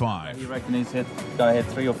 235. You reckon he's got to hit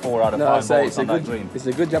 3 or 4 out of 5 balls on that green? It's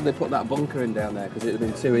a good job they put that bunker in down there because it would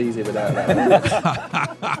have been too easy without that.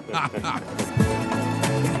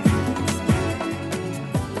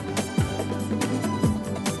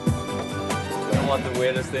 What the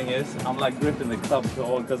weirdest thing is, I'm like gripping the club to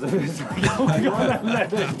all because of this. I'm gonna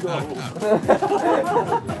let it go.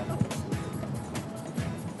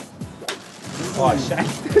 Oh shit!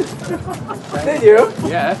 Did you?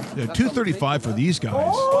 Yeah. 235 for these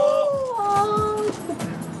guys.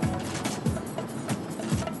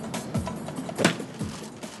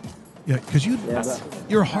 Yeah, because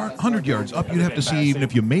you're 100 yards up. You'd have to see even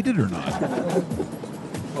if you made it or not.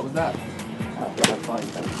 What was that?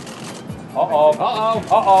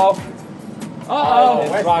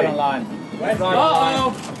 It's right on line.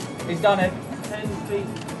 He's done it. 10 feet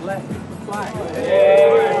left flag.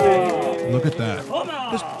 Look at that.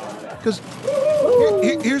 Because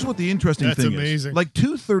here's what the interesting thing amazing. is. Like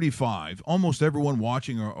 235, almost everyone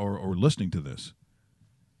watching or listening to this,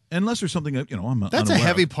 unless there's something that, I'm That's a unaware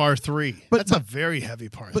heavy of. par 3. That's a very heavy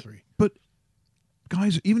par 3. But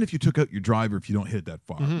guys, even if you took out your driver, if you don't hit it that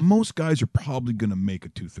far, most guys are probably going to make a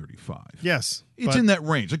 235. Yes. It's in that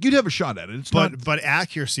range. Like, you'd have a shot at it. It's not. But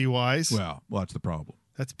accuracy-wise, Well, that's the problem.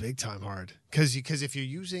 that's big time hard. Because if you're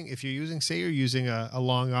using say you're using a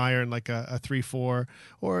long iron like a 3-4,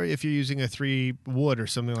 or if you're using a 3 wood or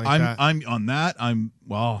something like that. I'm on that.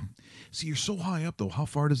 See, you're so high up though. How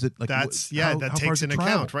far does it? Like that how takes does it into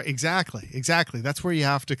travel? account, right? Exactly. That's where you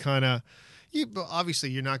have to kind of.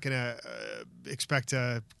 Obviously, you're not going to expect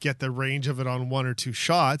to get the range of it on 1 or 2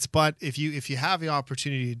 shots, but if you have the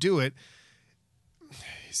opportunity to do it,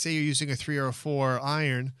 say you're using a 3 or a 4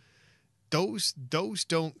 iron, those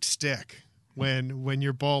don't stick when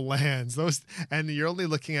your ball lands. Those, and you're only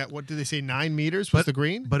looking at, what do they say, 9 meters was the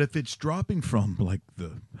green? But if it's dropping from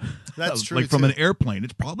That's true, like from too. an airplane,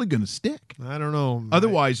 it's probably going to stick. I don't know.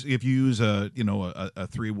 Otherwise, if you use a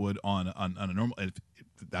 3 wood on a normal,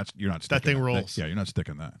 you're not sticking thing rolls. Yeah, you're not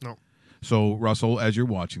sticking that. No. So Russell, as you're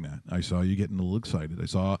watching that, I saw you getting a little excited.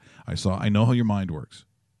 I know how your mind works.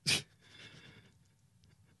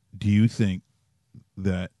 Do you think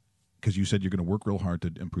that, because you said you're going to work real hard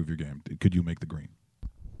to improve your game, could you make the green?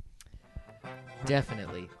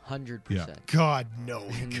 Definitely, 100%. God, no.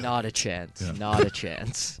 he couldn't. Not a chance. Yeah. Not a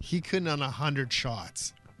chance. He couldn't on 100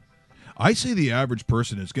 shots. I say the average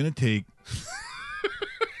person is going to take.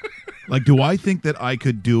 Like, do I think that I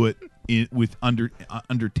could do it with under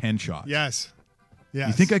 10 shots? Yes.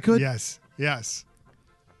 You think I could? Yes. Yes.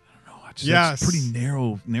 That's pretty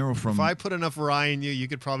narrow from. If I put enough rye in you, you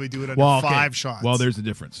could probably do it under Well, okay. 5 shots. Well, there's a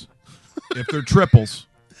difference. If they're triples,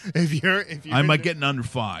 if you're I might get in under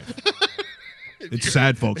 5. It's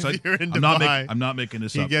sad, folks. if you're into I'm not making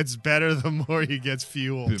this he up. gets better the more he gets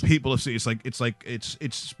fueled. People see it's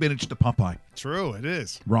spinach to Popeye. True, it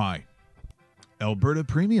is. Rye. Alberta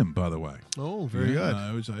Premium, by the way. Oh, very good.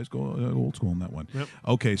 I was old school on that one. Yep.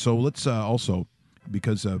 Okay, so let's also,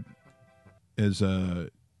 because as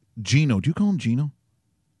Gino, do you call him Gino?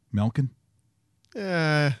 Melkin?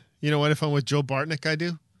 You know what? If I'm with Joe Bartnick, I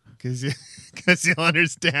do. Because you'll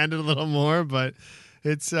understand it a little more, but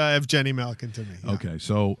it's Evgeny Malkin to me. Yeah. Okay,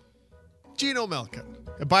 so Gino Malkin.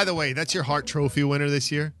 And by the way, that's your Hart Trophy winner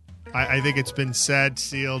this year. I think it's been said,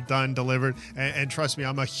 sealed, done, delivered. And trust me,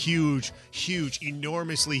 I'm a huge,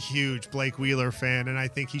 enormously huge Blake Wheeler fan, and I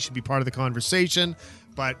think he should be part of the conversation.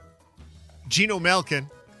 But Gino Malkin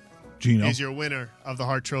is your winner of the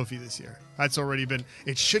Hart Trophy this year. That's already been.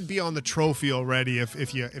 It should be on the trophy already.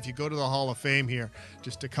 If you go to the Hall of Fame here,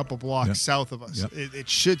 just a couple blocks south of us, it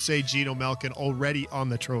should say Gino Malkin already on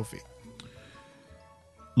the trophy.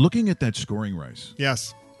 Looking at that scoring race,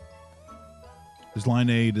 yes. Is Line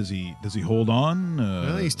A, does he hold on?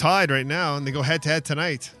 Well, he's tied right now, and they go head to head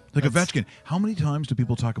tonight. Like Ovechkin. How many times do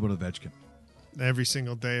people talk about Ovechkin? Every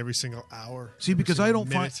single day, every single hour. See, because I don't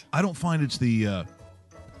find it's the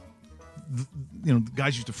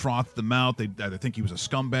guys used to froth them out. They either think he was a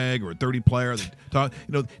scumbag or a dirty player. They talk,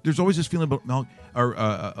 there's always this feeling about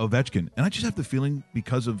Ovechkin, and I just have the feeling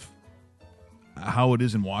because of how it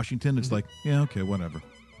is in Washington. It's like, yeah, okay, whatever.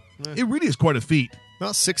 It really is quite a feat.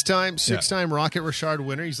 Well, six-time Rocket Richard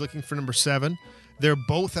winner. He's looking for number 7. They're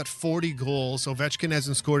both at 40 goals. Ovechkin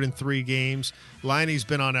hasn't scored in 3 games. Liney's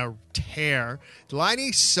been on a tear.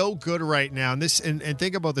 Liney's so good right now. And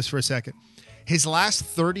think about this for a second. His last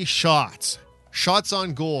 30 shots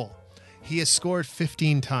on goal, he has scored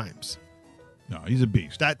 15 times. No, he's a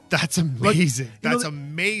beast. That's amazing. That's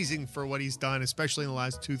amazing for what he's done, especially in the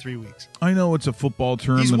last 2-3 weeks. I know it's a football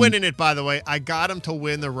term. He's winning it, by the way. I got him to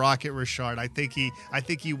win the Rocket Richard. I think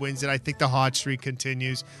he wins it. I think the hot streak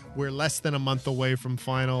continues. We're less than a month away from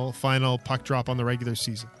final puck drop on the regular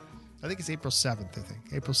season. I think it's April 7th.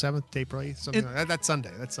 April 7th, April 8th, something like that. That's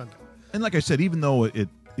Sunday. And like I said, even though it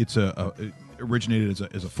originated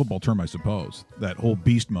as a football term, I suppose, that whole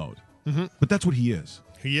beast mode. Mm-hmm. But that's what he is.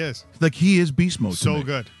 He is. Like, he is beast mode. So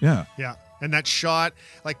good. Yeah. Yeah. And that shot,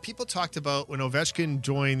 like people talked about when Ovechkin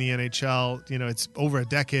joined the NHL, it's over a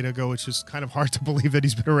decade ago, which is kind of hard to believe that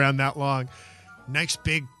he's been around that long. Nice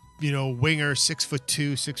big, winger,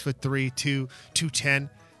 6'2", 6'3", 210.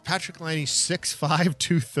 Patrick Liney, 6'5",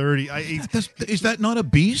 230. Is that not a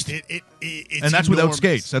beast? It's and that's enormous. Without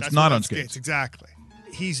skates. That's not on skates. Exactly.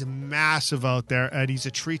 He's massive out there, and he's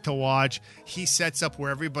a treat to watch. He sets up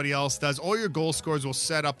where everybody else does. All your goal scorers will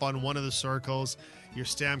set up on one of the circles. Your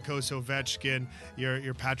Stamkos, Ovechkin,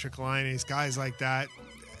 your Patrick Laine, guys like that.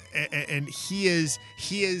 And he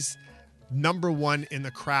is number 1 in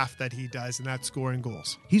the craft that he does, and that's scoring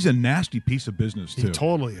goals. He's a nasty piece of business, too. He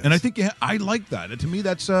totally is. And I think I like that. To me,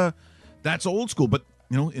 that's old school, but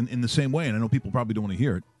in the same way, and I know people probably don't want to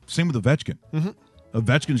hear it. Same with Ovechkin. Mm-hmm.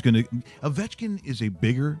 Ovechkin is a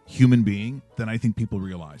bigger human being than I think people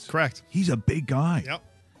realize. Correct. He's a big guy. Yep.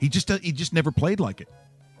 He just never played like it.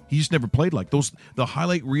 He just never played like the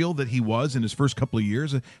highlight reel that he was in his first couple of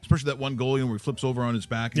years, especially that one goal where he flips over on his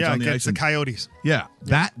back. And he's on the against ice the Coyotes. Yeah,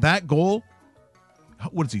 that goal.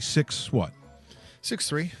 What is he?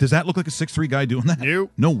 6'3"? Does that look like a 6'3" guy doing that?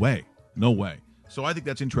 No way. So I think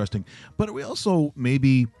that's interesting. But we also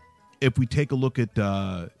maybe, if we take a look at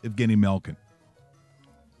Evgeny Malkin.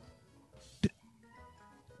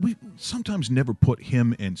 We sometimes never put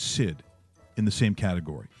him and Sid in the same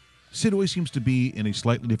category. Sid always seems to be in a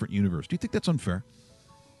slightly different universe. Do you think that's unfair?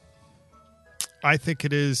 I think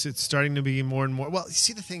it is. It's starting to be more and more. Well, you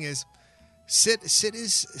see, the thing is, Sid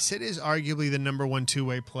is arguably the number 1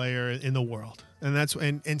 two-way player in the world,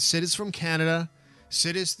 and Sid is from Canada.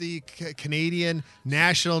 Sid is the Canadian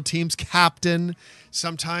national team's captain.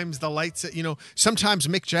 Sometimes the lights, sometimes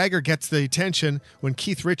Mick Jagger gets the attention when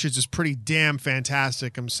Keith Richards is pretty damn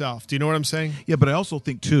fantastic himself. Do you know what I'm saying? Yeah, but I also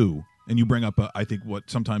think, too, and you bring up, I think, what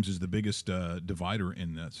sometimes is the biggest divider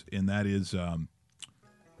in this, and that is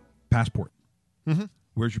passport. Mm-hmm.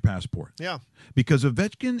 Where's your passport? Yeah. Because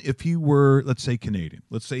Ovechkin, if he were, let's say, Canadian,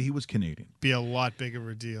 let's say he was Canadian. Be a lot bigger of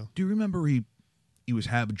a deal. Do you remember he was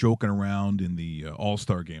joking around in the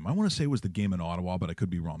All-Star game? I want to say it was the game in Ottawa, but I could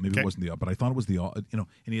be wrong. Maybe it wasn't but I thought it was and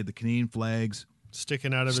he had the Canadian flags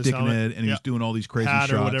sticking out of his helmet. And he was doing all these crazy hat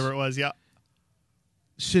shots. Or whatever it was, yeah.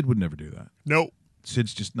 Sid would never do that. Nope.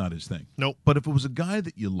 Sid's just not his thing. Nope. But if it was a guy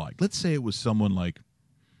that you liked, let's say it was someone like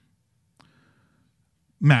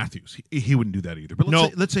Matthews, he wouldn't do that either. But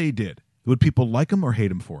let's say he did. Would people like him or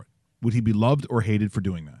hate him for it? Would he be loved or hated for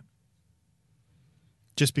doing that?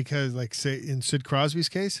 Just because, like, say in Sid Crosby's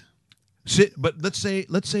case? But let's say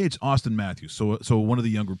it's Austin Matthews, so one of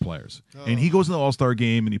the younger players, and he goes to the All-Star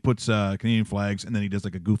game and he puts Canadian flags, and then he does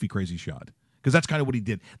like a goofy, crazy shot, because that's kind of what he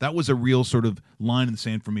did. That was a real sort of line in the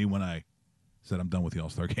sand for me when I said I'm done with the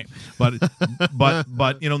All-Star game. But but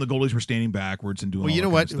the goalies were standing backwards and doing. Well, all you know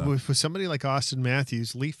that what? kind of stuff. For somebody like Austin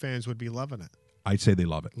Matthews, Leaf fans would be loving it. I'd say they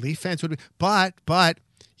love it. Leaf fans would be, but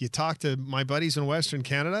you talk to my buddies in Western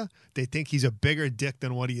Canada, they think he's a bigger dick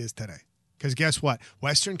than what he is today. Because guess what?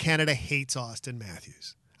 Western Canada hates Austin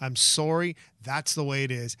Matthews. I'm sorry, that's the way it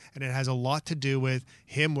is, and it has a lot to do with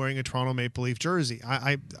him wearing a Toronto Maple Leaf jersey.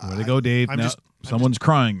 Way to go, Dave. Someone's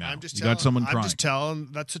crying now. Got someone crying. I'm just telling.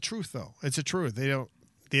 That's the truth, though. It's the truth. They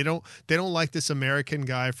don't like this American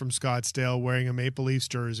guy from Scottsdale wearing a Maple Leafs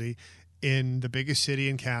jersey in the biggest city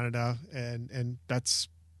in Canada, and that's.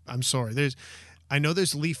 I'm sorry. I know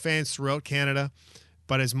there's Leaf fans throughout Canada,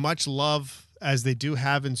 but as much love as they do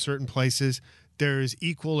have in certain places, there is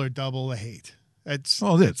equal or double the hate. But this,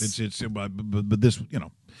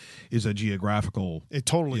 is a geographical. It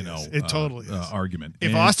totally is. It totally is argument.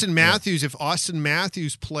 If Austin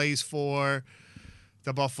Matthews plays for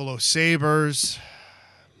the Buffalo Sabres,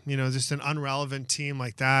 just an unrelevant team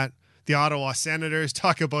like that. The Ottawa Senators,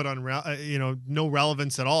 talk about no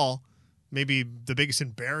relevance at all. Maybe the biggest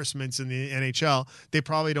embarrassments in the NHL. They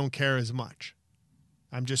probably don't care as much.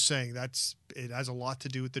 I'm just saying it has a lot to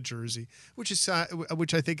do with the jersey, which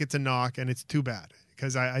I think it's a knock, and it's too bad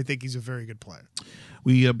because I think he's a very good player.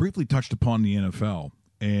 We briefly touched upon the NFL,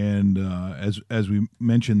 and as we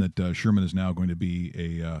mentioned that Sherman is now going to be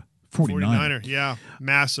a 49er. Yeah,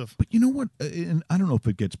 massive. But you know what? And I don't know if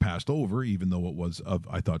it gets passed over, even though it was of,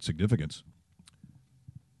 I thought, significance.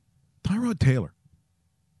 Tyrod Taylor.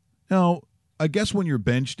 Now, I guess when you're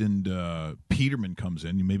benched and Peterman comes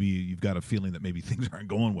in, maybe you've got a feeling that maybe things aren't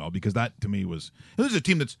going well, because that to me was this is a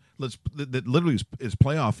team that literally is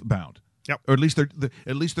playoff bound. Yep. Or at least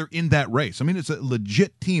they're in that race. I mean, it's a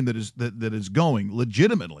legit team that is going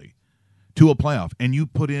legitimately to a playoff, and you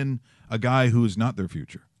put in a guy who is not their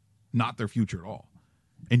future at all,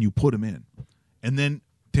 and you put him in, and then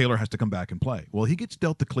Taylor has to come back and play. Well, he gets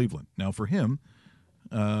dealt to Cleveland. Now for him,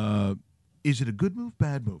 is it a good move,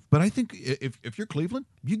 bad move? But I think if you're Cleveland,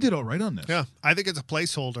 you did all right on this. Yeah, I think it's a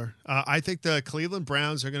placeholder. I think the Cleveland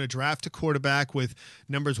Browns are going to draft a quarterback with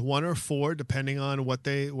numbers 1 or 4, depending on what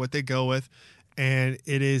they go with. And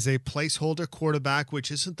it is a placeholder quarterback, which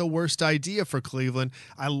isn't the worst idea for Cleveland.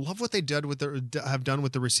 I love what they have done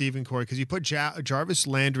with the receiving core, because you put Jarvis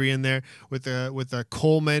Landry in there with a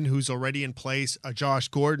Coleman who's already in place, a Josh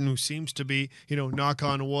Gordon who seems to be, knock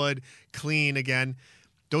on wood, clean again.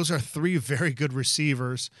 Those are 3 very good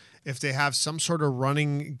receivers. If they have some sort of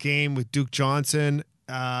running game with Duke Johnson,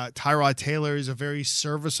 Tyrod Taylor is a very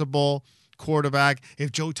serviceable quarterback.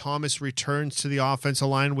 If Joe Thomas returns to the offensive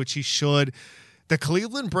line, which he should, the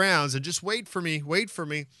Cleveland Browns, and just wait for me,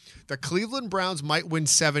 the Cleveland Browns might win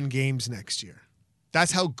 7 games next year.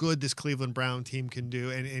 That's how good this Cleveland Brown team can do.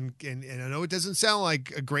 And I know it doesn't sound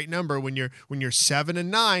like a great number when you're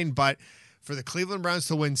 7-9, but for the Cleveland Browns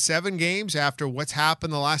to win 7 games after what's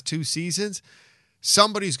happened the last 2 seasons,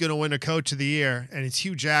 somebody's going to win a Coach of the Year, and it's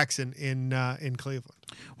Hugh Jackson in Cleveland.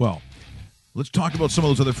 Well, let's talk about some of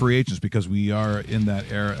those other free agents, because we are in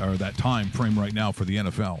that era or that time frame right now for the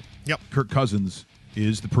NFL. Yep. Kirk Cousins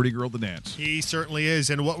is the pretty girl to dance. He certainly is.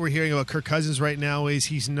 And what we're hearing about Kirk Cousins right now is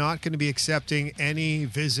he's not going to be accepting any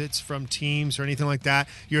visits from teams or anything like that.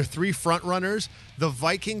 Your 3 front runners, the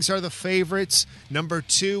Vikings are the favorites. Number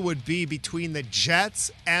 2 would be between the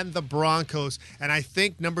Jets and the Broncos. And I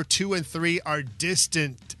think number 2 and 3 are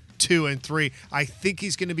distant 2 and 3. I think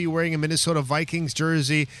he's going to be wearing a Minnesota Vikings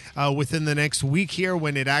jersey within the next week here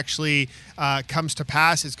when it actually comes to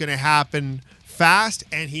pass. It's going to happen fast,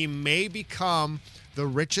 and he may become the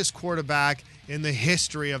richest quarterback in the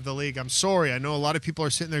history of the league. I'm sorry. I know a lot of people are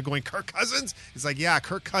sitting there going, Kirk Cousins? It's like, yeah,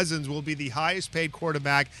 Kirk Cousins will be the highest paid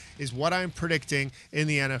quarterback is what I'm predicting in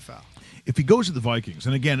the NFL. If he goes to the Vikings,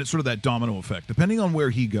 and again, it's sort of that domino effect. Depending on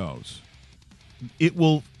where he goes, it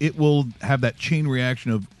will have that chain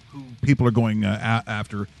reaction of who people are going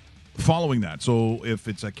after following that. So if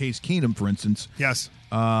it's a Case Keenum, for instance, yes,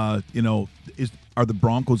 are the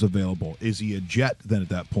Broncos available? Is he a Jet then at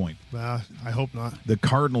that point? I hope not. The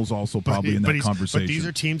Cardinals also probably in that conversation. But these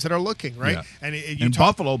are teams that are looking, right? Yeah. And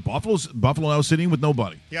Buffalo now sitting with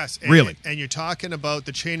nobody. Yes, really. And you're talking about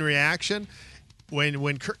the chain reaction.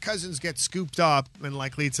 When Kirk Cousins gets scooped up, and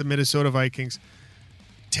likely it's the Minnesota Vikings,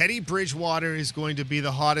 Teddy Bridgewater is going to be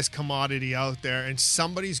the hottest commodity out there, and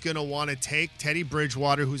somebody's going to want to take Teddy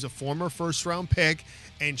Bridgewater, who's a former first-round pick,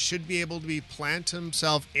 and should be able to plant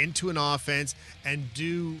himself into an offense and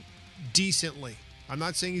do decently. I'm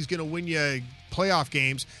not saying he's going to win you playoff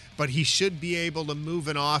games, but he should be able to move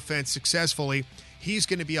an offense successfully. He's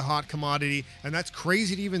going to be a hot commodity, and that's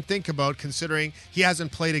crazy to even think about considering he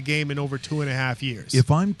hasn't played a game in over 2.5 years.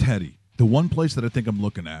 If I'm Teddy, the one place that I think I'm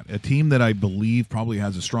looking at, a team that I believe probably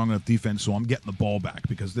has a strong enough defense, so I'm getting the ball back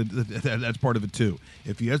because that's part of it too.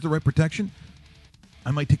 If he has the right protection,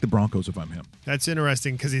 I might take the Broncos if I'm him. That's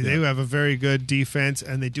interesting because they do have a very good defense,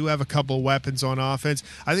 and they do have a couple of weapons on offense.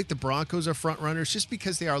 I think the Broncos are front runners just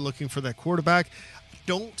because they are looking for that quarterback.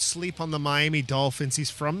 Don't sleep on the Miami Dolphins. He's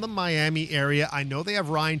from the Miami area. I know they have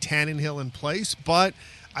Ryan Tannehill in place, but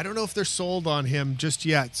I don't know if they're sold on him just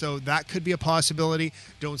yet. So that could be a possibility.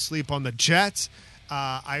 Don't sleep on the Jets.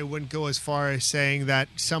 I wouldn't go as far as saying that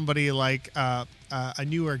somebody like a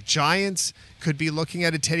New York Giants could be looking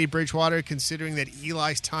at a Teddy Bridgewater, considering that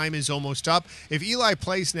Eli's time is almost up. If Eli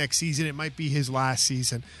plays next season, it might be his last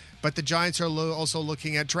season. But the Giants are also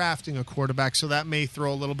looking at drafting a quarterback, so that may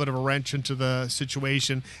throw a little bit of a wrench into the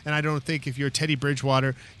situation. And I don't think if you're Teddy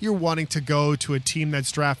Bridgewater, you're wanting to go to a team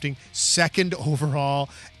that's drafting second overall,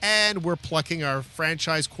 and we're plucking our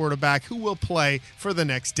franchise quarterback who will play for the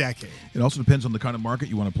next decade. It also depends on the kind of market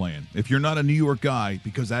you want to play in. If you're not a New York guy,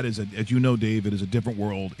 because that is, as you know, Dave, it is a different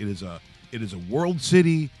world. It is a world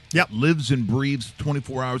city. Yep. That lives and breathes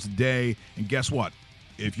 24 hours a day. And guess what?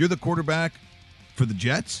 If you're the quarterback for the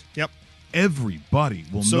Jets, everybody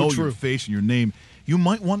will know your face and your name. You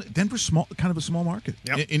might want Denver's kind of a small market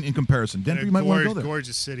in comparison. Denver, you might want to go there.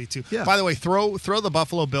 Gorgeous city too. Yeah. By the way, throw the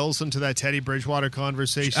Buffalo Bills into that Teddy Bridgewater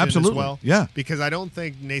conversation Absolutely. as well. Yeah, because I don't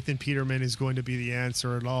think Nathan Peterman is going to be the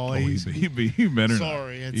answer at all. He better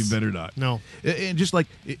sorry, not. He better not. No. And just like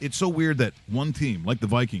it's so weird that one team like the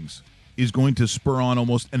Vikings is going to spur on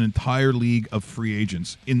almost an entire league of free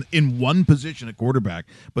agents in one position at quarterback.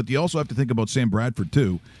 But you also have to think about Sam Bradford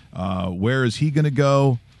too. Where is he going to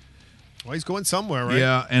go? Well, he's going somewhere, right?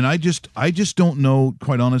 Yeah, and I just don't know,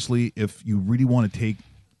 quite honestly, if you really want to take.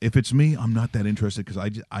 If it's me, I'm not that interested because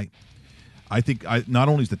I think not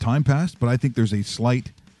only is the time passed, but I think there's a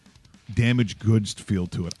slight damaged goods feel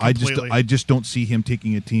to it. Completely. I just don't see him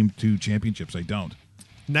taking a team to championships. I don't.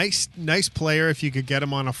 Nice player if you could get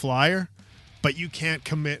him on a flyer, but you can't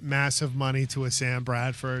commit massive money to a Sam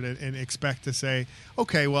Bradford and expect to say,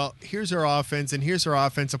 okay, well, here's our offense and here's our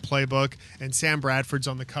offensive playbook, and Sam Bradford's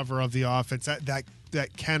on the cover of the offense.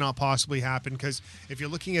 That cannot possibly happen, because if you're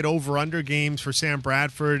looking at over-under games for Sam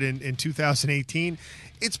Bradford in 2018,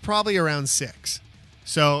 it's probably around 6.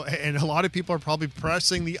 So, and a lot of people are probably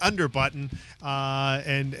pressing the under button,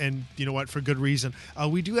 and you know what, for good reason.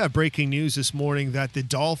 We do have breaking news this morning that the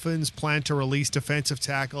Dolphins plan to release defensive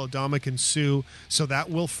tackle Ndamukong Suh, so that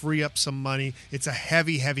will free up some money. It's a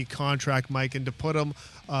heavy contract, Mike, and to put them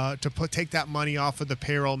take that money off of the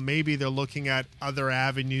payroll, maybe they're looking at other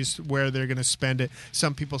avenues where they're going to spend it.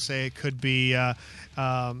 Some people say it could be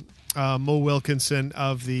Mo Wilkinson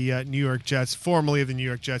of the New York Jets, formerly of the New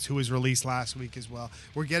York Jets, who was released last week as well.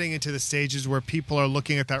 We're getting into the stages where people are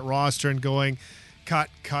looking at that roster and going, cut,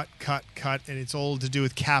 and it's all to do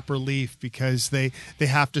with cap relief, because they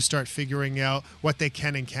have to start figuring out what they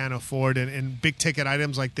can and can't afford, and big ticket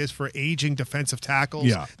items like this for aging defensive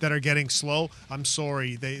tackles that are getting slow. I'm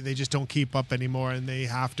sorry, they just don't keep up anymore, and they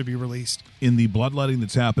have to be released. In the bloodletting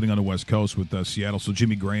that's happening on the West Coast with Seattle, so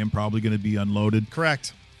Jimmy Graham probably going to be unloaded.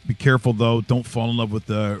 Correct. Be careful, though. Don't fall in love with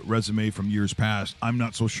the resume from years past. I'm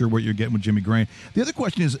not so sure what you're getting with Jimmy Graham. The other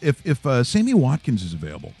question is, if Sammy Watkins is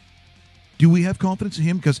available, do we have confidence in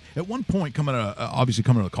him? Because at one point, coming out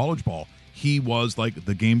of college ball, he was like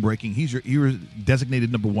the game-breaking. He's your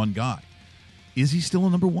designated number one guy. Is he still a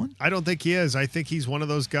number one? I don't think he is. I think he's one of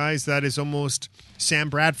those guys that is almost Sam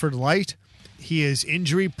Bradford light, He is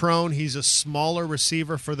injury prone. He's a smaller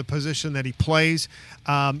receiver for the position that he plays.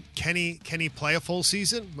 Can he play a full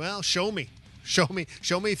season? Well, show me. Show me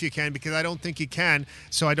if you can, because I don't think you can.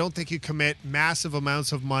 So I don't think you commit massive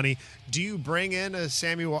amounts of money. Do you bring in a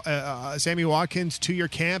Sammy Watkins to your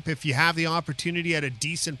camp if you have the opportunity at a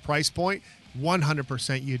decent price point?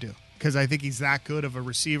 100% you do, because I think he's that good of a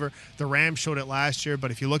receiver. The Rams showed it last year,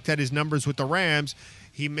 but if you looked at his numbers with the Rams,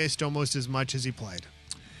 he missed almost as much as he played.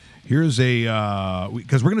 Here's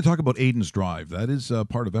because we're going to talk about Aiden's Drive. That is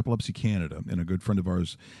part of Epilepsy Canada, and a good friend of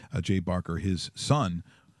ours, Jay Barker, his son,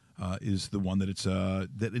 is the one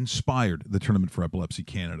that inspired the Tournament for Epilepsy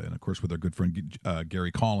Canada. And, of course, with our good friend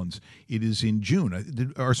Gary Collins, it is in June.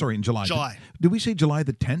 In July. July. Did we say July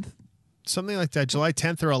the 10th? Something like that, July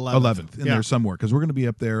 10th or 11th. 11th, in there somewhere, because we're going to be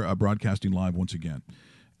up there broadcasting live once again.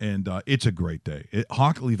 And it's a great day.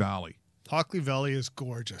 Hockley Valley. Hockley Valley is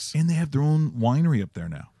gorgeous. And they have their own winery up there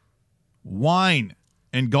now. Wine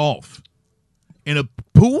and golf in a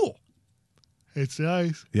pool. It's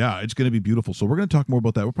nice. Yeah, it's going to be beautiful. So we're going to talk more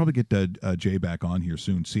about that. We'll probably get Jay back on here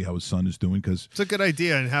soon, see how his son is doing. Because it's a good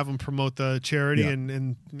idea, and have him promote the charity, Yeah.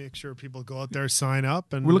 and make sure people go out there, sign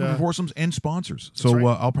up. And we're looking for foursomes and sponsors. So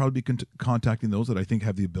right. I'll probably be contacting those that I think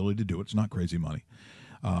have the ability to do it. It's not crazy money.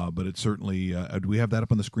 But it's certainly, do we have that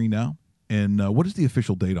up on the screen now? And what is the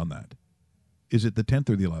official date on that? Is it the 10th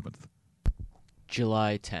or the 11th?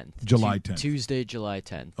 July 10th. July 10th. Tuesday, July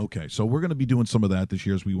 10th. Okay, so we're going to be doing some of that this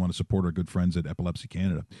year as we want to support our good friends at Epilepsy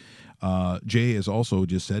Canada. Jay has also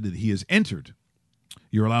just said that he has entered.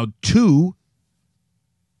 You're allowed 2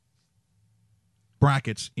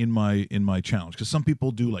 brackets in my challenge, because some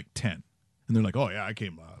people do like 10, and they're like, oh yeah, I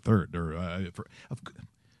came third, or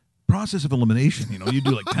process of elimination. You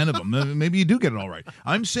do like 10 of them. Maybe you do get it all right.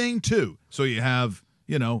 I'm saying 2, so you have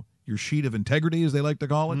your sheet of integrity, as they like to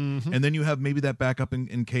call it, and then you have maybe that backup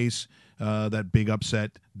in case that big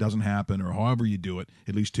upset doesn't happen, or however you do it.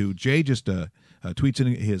 At least 2. Jay just tweets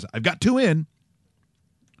in his, I've got 2 in,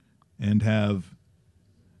 and have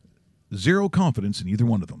 0 confidence in either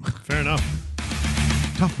one of them. Fair enough.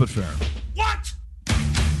 Tough but fair. What? We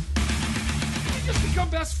just become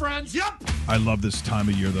best friends? Yep. I love this time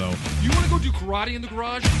of year, though. You want to go do karate in the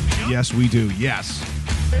garage? Yes, we do. Yes.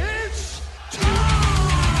 It's time!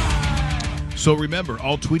 So remember,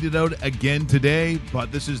 I'll tweet it out again today,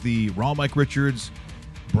 but this is the Raw Mike Richards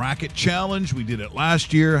Bracket Challenge. We did it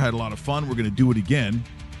last year, had a lot of fun. We're going to do it again.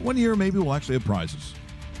 One year, maybe we'll actually have prizes.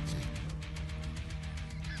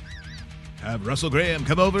 Have Russell Graham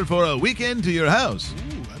come over for a weekend to your house.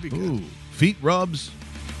 Ooh, that'd be good. Feet rubs,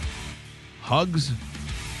 hugs,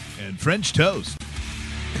 and French toast.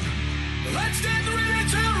 Let's get ready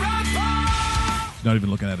to rumble! He's not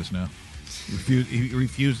even looking at us now. He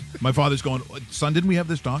refused. My father's going, son, didn't we have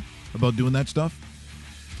this talk about doing that stuff?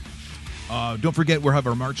 Don't forget, we'll have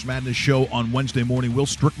our March Madness show on Wednesday morning. Will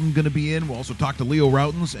Strickland going to be in. We'll also talk to Leo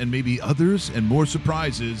Routens and maybe others and more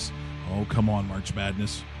surprises. Oh, come on, March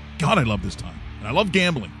Madness. God, I love this time. And I love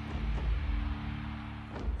gambling.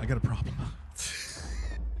 I got a problem.